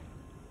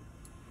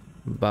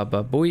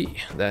 Baba booey,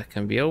 that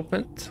can be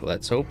opened.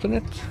 Let's open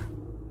it.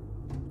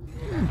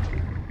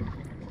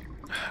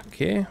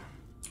 Okay.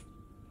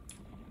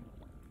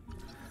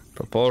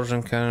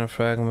 Propulsion cannon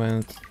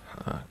fragment,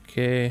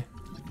 okay.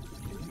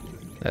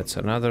 That's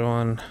another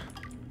one.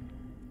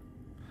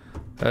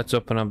 Let's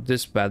open up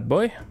this bad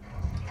boy.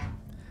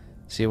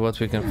 See what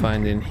we can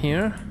find in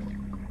here.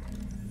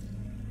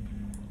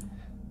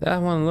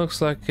 That one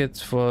looks like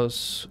it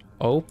was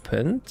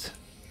opened.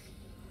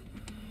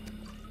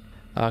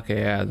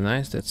 Okay, yeah,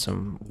 nice. That's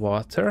some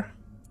water.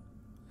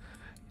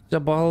 It's a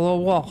bottle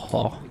of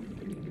water.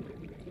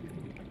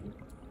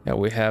 Yeah,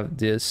 we have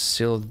this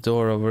sealed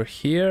door over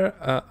here.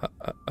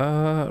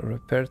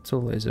 Repair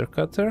tool, laser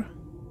cutter.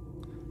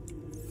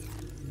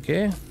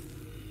 Okay.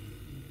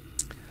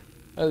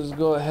 Let's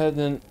go ahead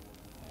and...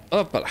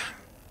 Opala.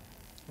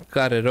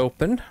 Got it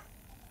open.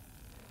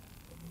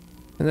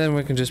 And then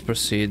we can just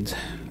proceed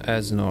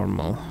as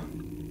normal.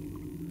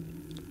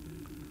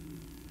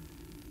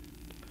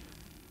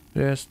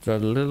 Just a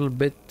little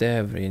bit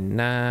every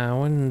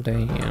now and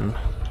then.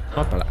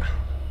 Opala.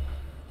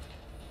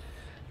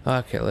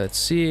 Okay, let's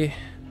see.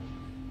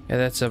 Yeah,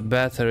 that's a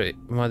battery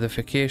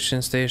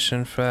modification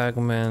station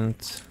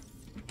fragment.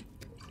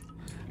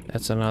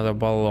 That's another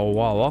bottle of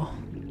water.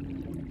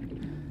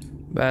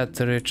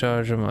 Battery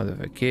charger,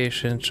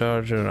 modification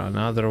charger,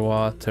 another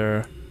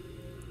water.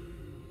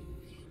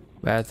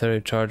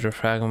 Battery charger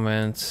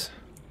fragments.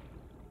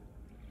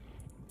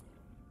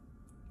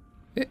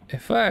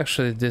 If I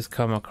actually did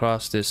come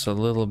across this a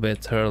little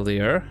bit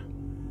earlier,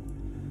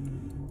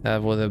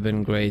 that would have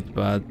been great,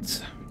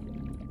 but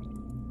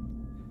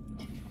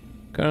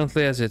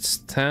currently as it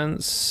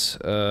stands,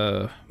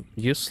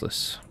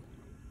 useless.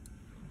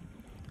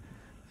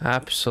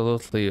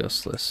 Absolutely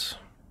useless.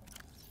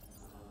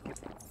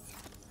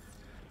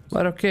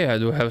 But okay, I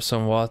do have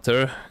some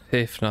water,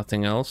 if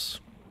nothing else.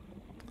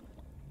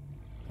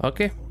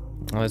 Okay,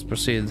 let's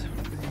proceed.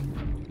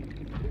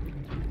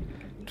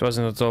 It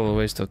wasn't at all a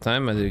waste of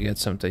time. I did get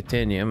some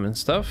titanium and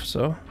stuff,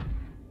 so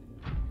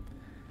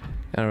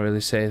can't really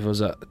say it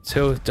was a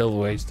total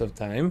waste of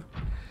time.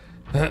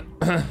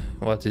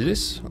 What is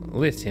this?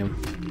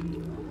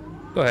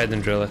 Lithium. Go ahead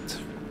and drill it.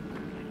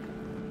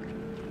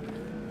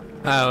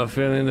 I have a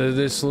feeling that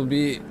this will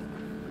be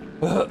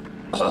a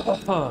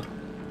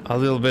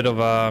little bit of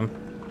a...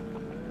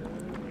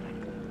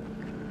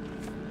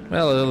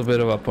 well, a little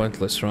bit of a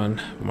pointless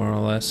run, more or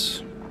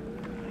less.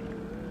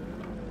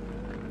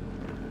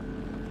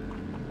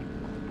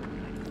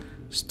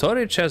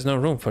 Storage has no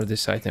room for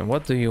this item.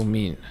 What do you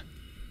mean?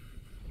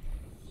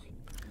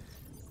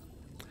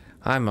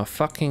 I'm a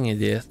fucking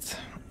idiot.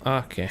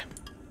 Okay.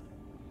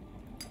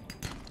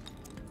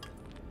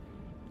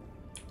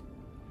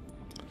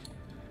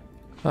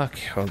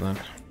 Okay, hold on.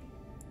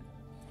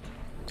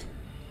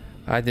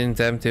 I didn't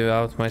empty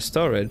out my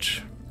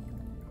storage.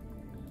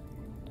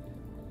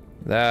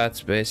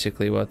 That's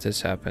basically what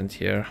has happened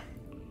here.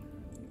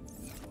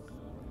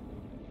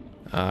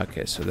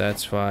 Okay, so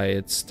that's why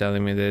it's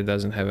telling me that it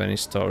doesn't have any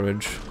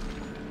storage.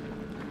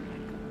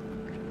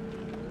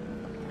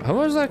 I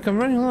was like, I'm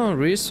running low on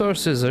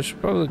resources. I should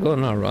probably go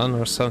on a run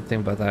or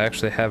something, but I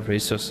actually have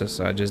resources,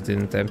 so I just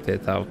didn't empty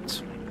it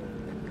out.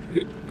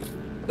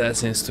 That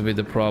seems to be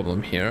the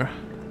problem here.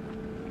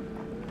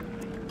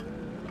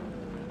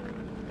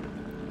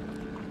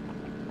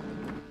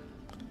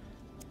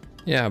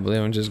 Yeah, I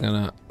believe I'm just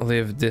gonna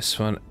leave this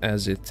one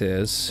as it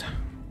is.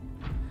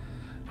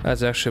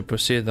 Let's actually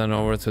proceed on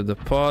over to the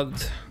pod.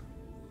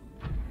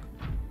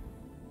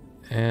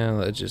 And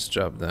let's just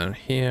drop down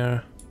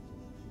here.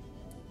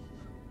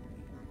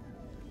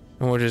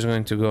 And we're just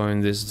going to go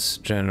in this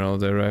general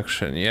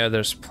direction. Yeah,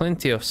 there's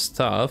plenty of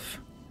stuff.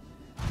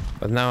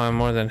 But now I'm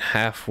more than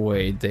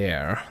halfway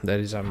there. That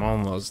is, I'm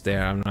almost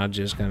there. I'm not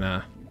just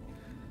gonna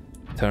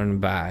turn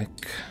back.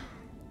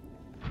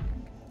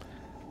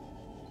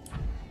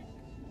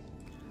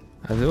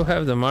 I do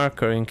have the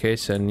marker in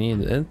case I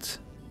need it.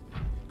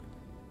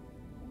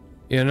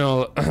 You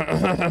know,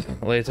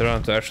 later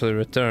on to actually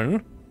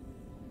return.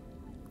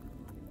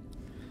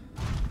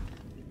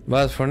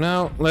 But for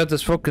now, let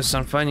us focus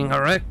on finding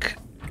a wreck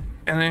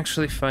and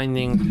actually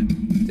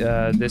finding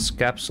this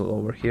capsule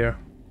over here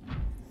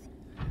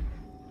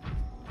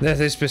that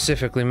is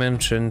specifically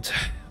mentioned.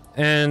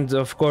 And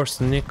of course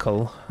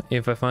nickel.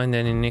 If I find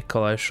any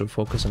nickel, I should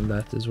focus on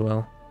that as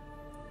well.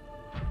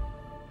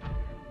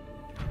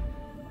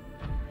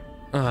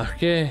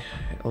 Okay,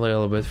 a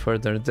little bit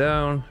further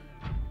down.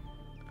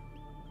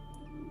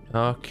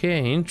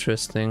 Okay,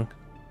 interesting.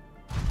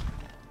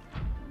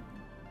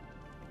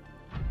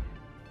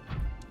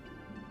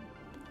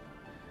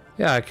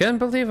 Yeah, I can't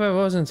believe I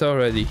wasn't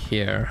already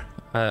here.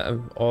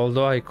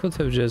 Although I could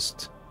have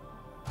just,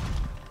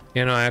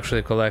 you know,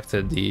 actually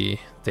collected the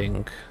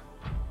thing.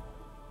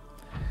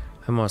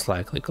 I most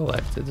likely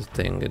collected the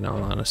thing, in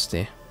all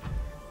honesty.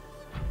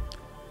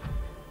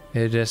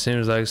 It just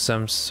seems like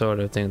some sort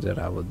of thing that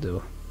I would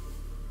do.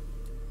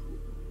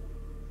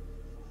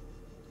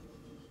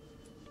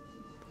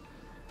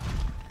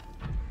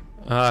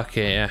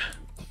 Okay, yeah.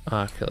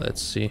 Okay,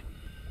 let's see.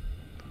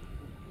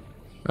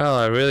 Well,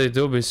 I really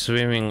do be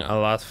swimming a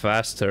lot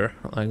faster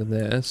like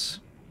this.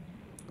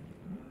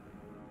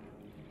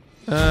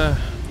 I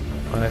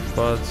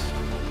thought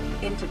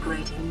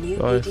Integrating new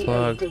life EDA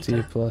log data.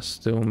 T plus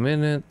 2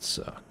 minutes.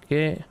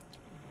 Okay.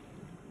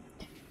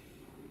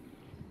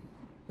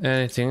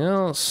 Anything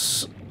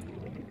else?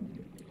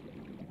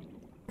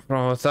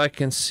 From what I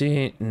can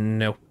see,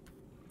 nope.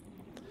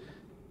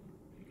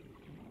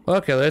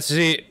 Okay, let's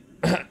see.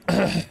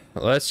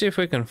 Let's see if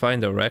we can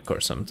find a wreck or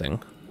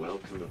something.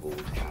 Welcome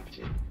aboard,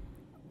 Captain.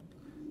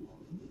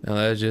 Now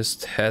let's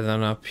just head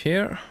on up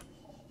here.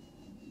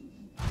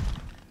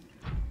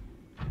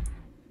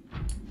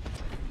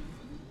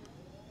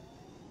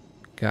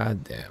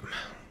 God damn.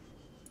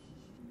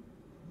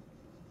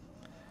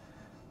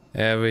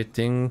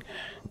 Everything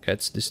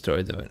gets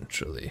destroyed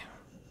eventually.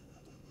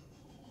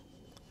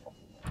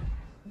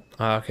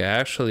 Okay, I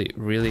actually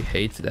really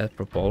hate that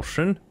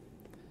propulsion.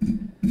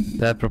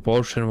 That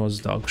propulsion was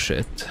dog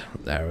shit.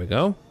 There we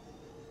go.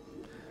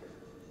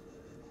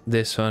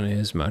 This one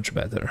is much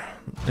better.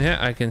 Yeah,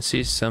 I can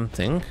see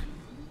something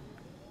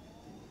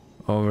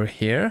over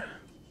here.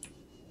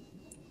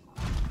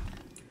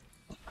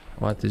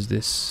 What is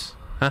this?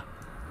 Huh?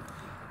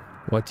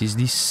 What is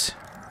this?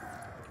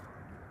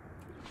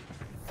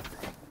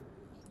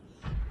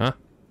 Huh?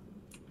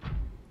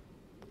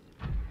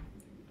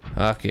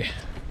 Okay.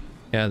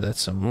 Yeah,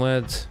 that's some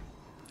lead.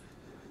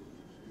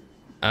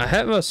 I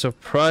have a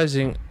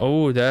surprising...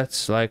 Oh,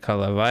 that's like a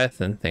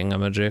Leviathan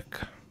thingamajig.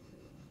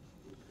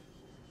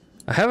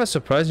 I have a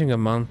surprising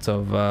amount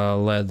of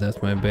lead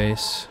at my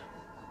base,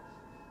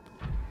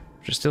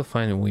 which I still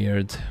find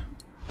weird.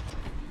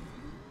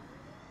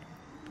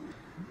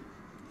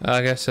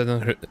 I guess I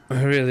don't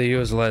really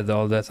use lead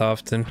all that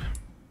often.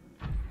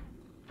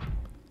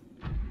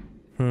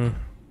 Yeah,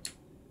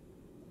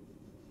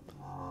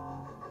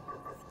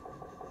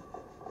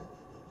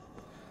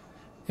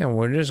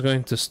 we're just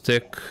going to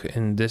stick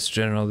in this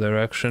general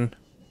direction.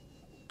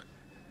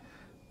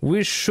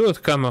 We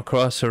should come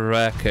across a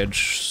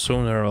wreckage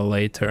sooner or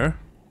later.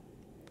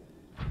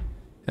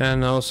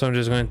 And also I'm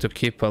just going to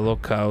keep a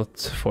lookout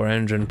for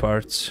engine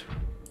parts.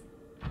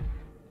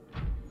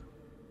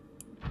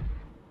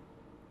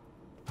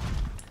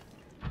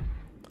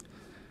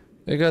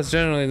 Because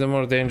generally the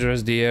more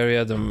dangerous the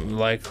area, the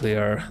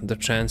likelier the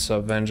chance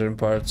of engine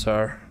parts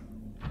are.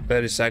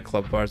 Very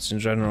cyclo parts in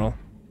general.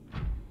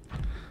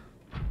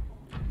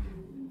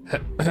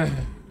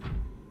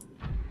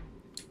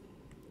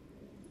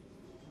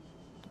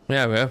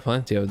 Yeah, we have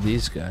plenty of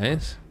these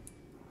guys.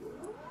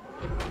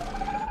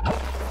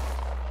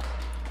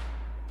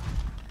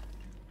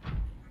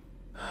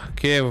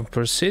 Okay, we're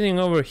proceeding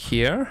over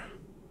here.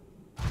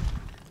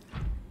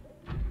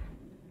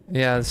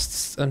 Yeah,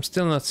 I'm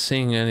still not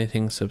seeing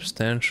anything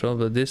substantial,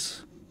 but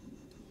this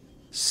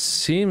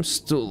seems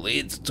to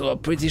lead to a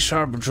pretty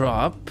sharp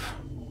drop.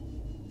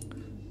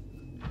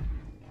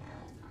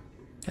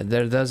 And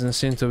there doesn't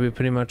seem to be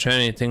pretty much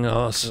anything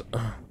else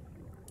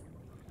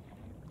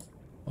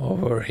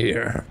over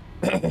here.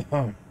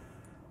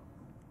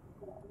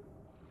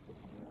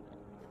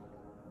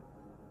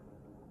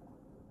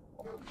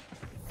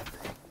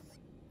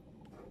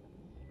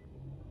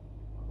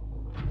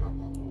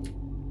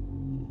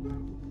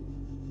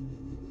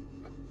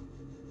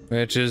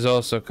 Which is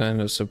also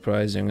kind of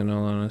surprising in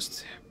all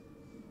honesty.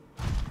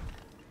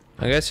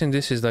 I'm guessing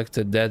this is like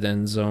the dead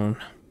end zone.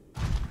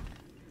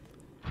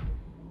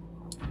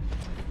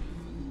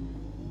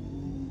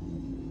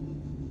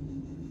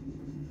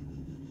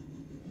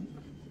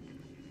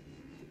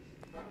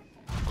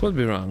 Could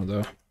be wrong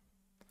though.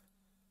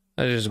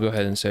 I'll just go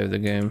ahead and save the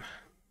game.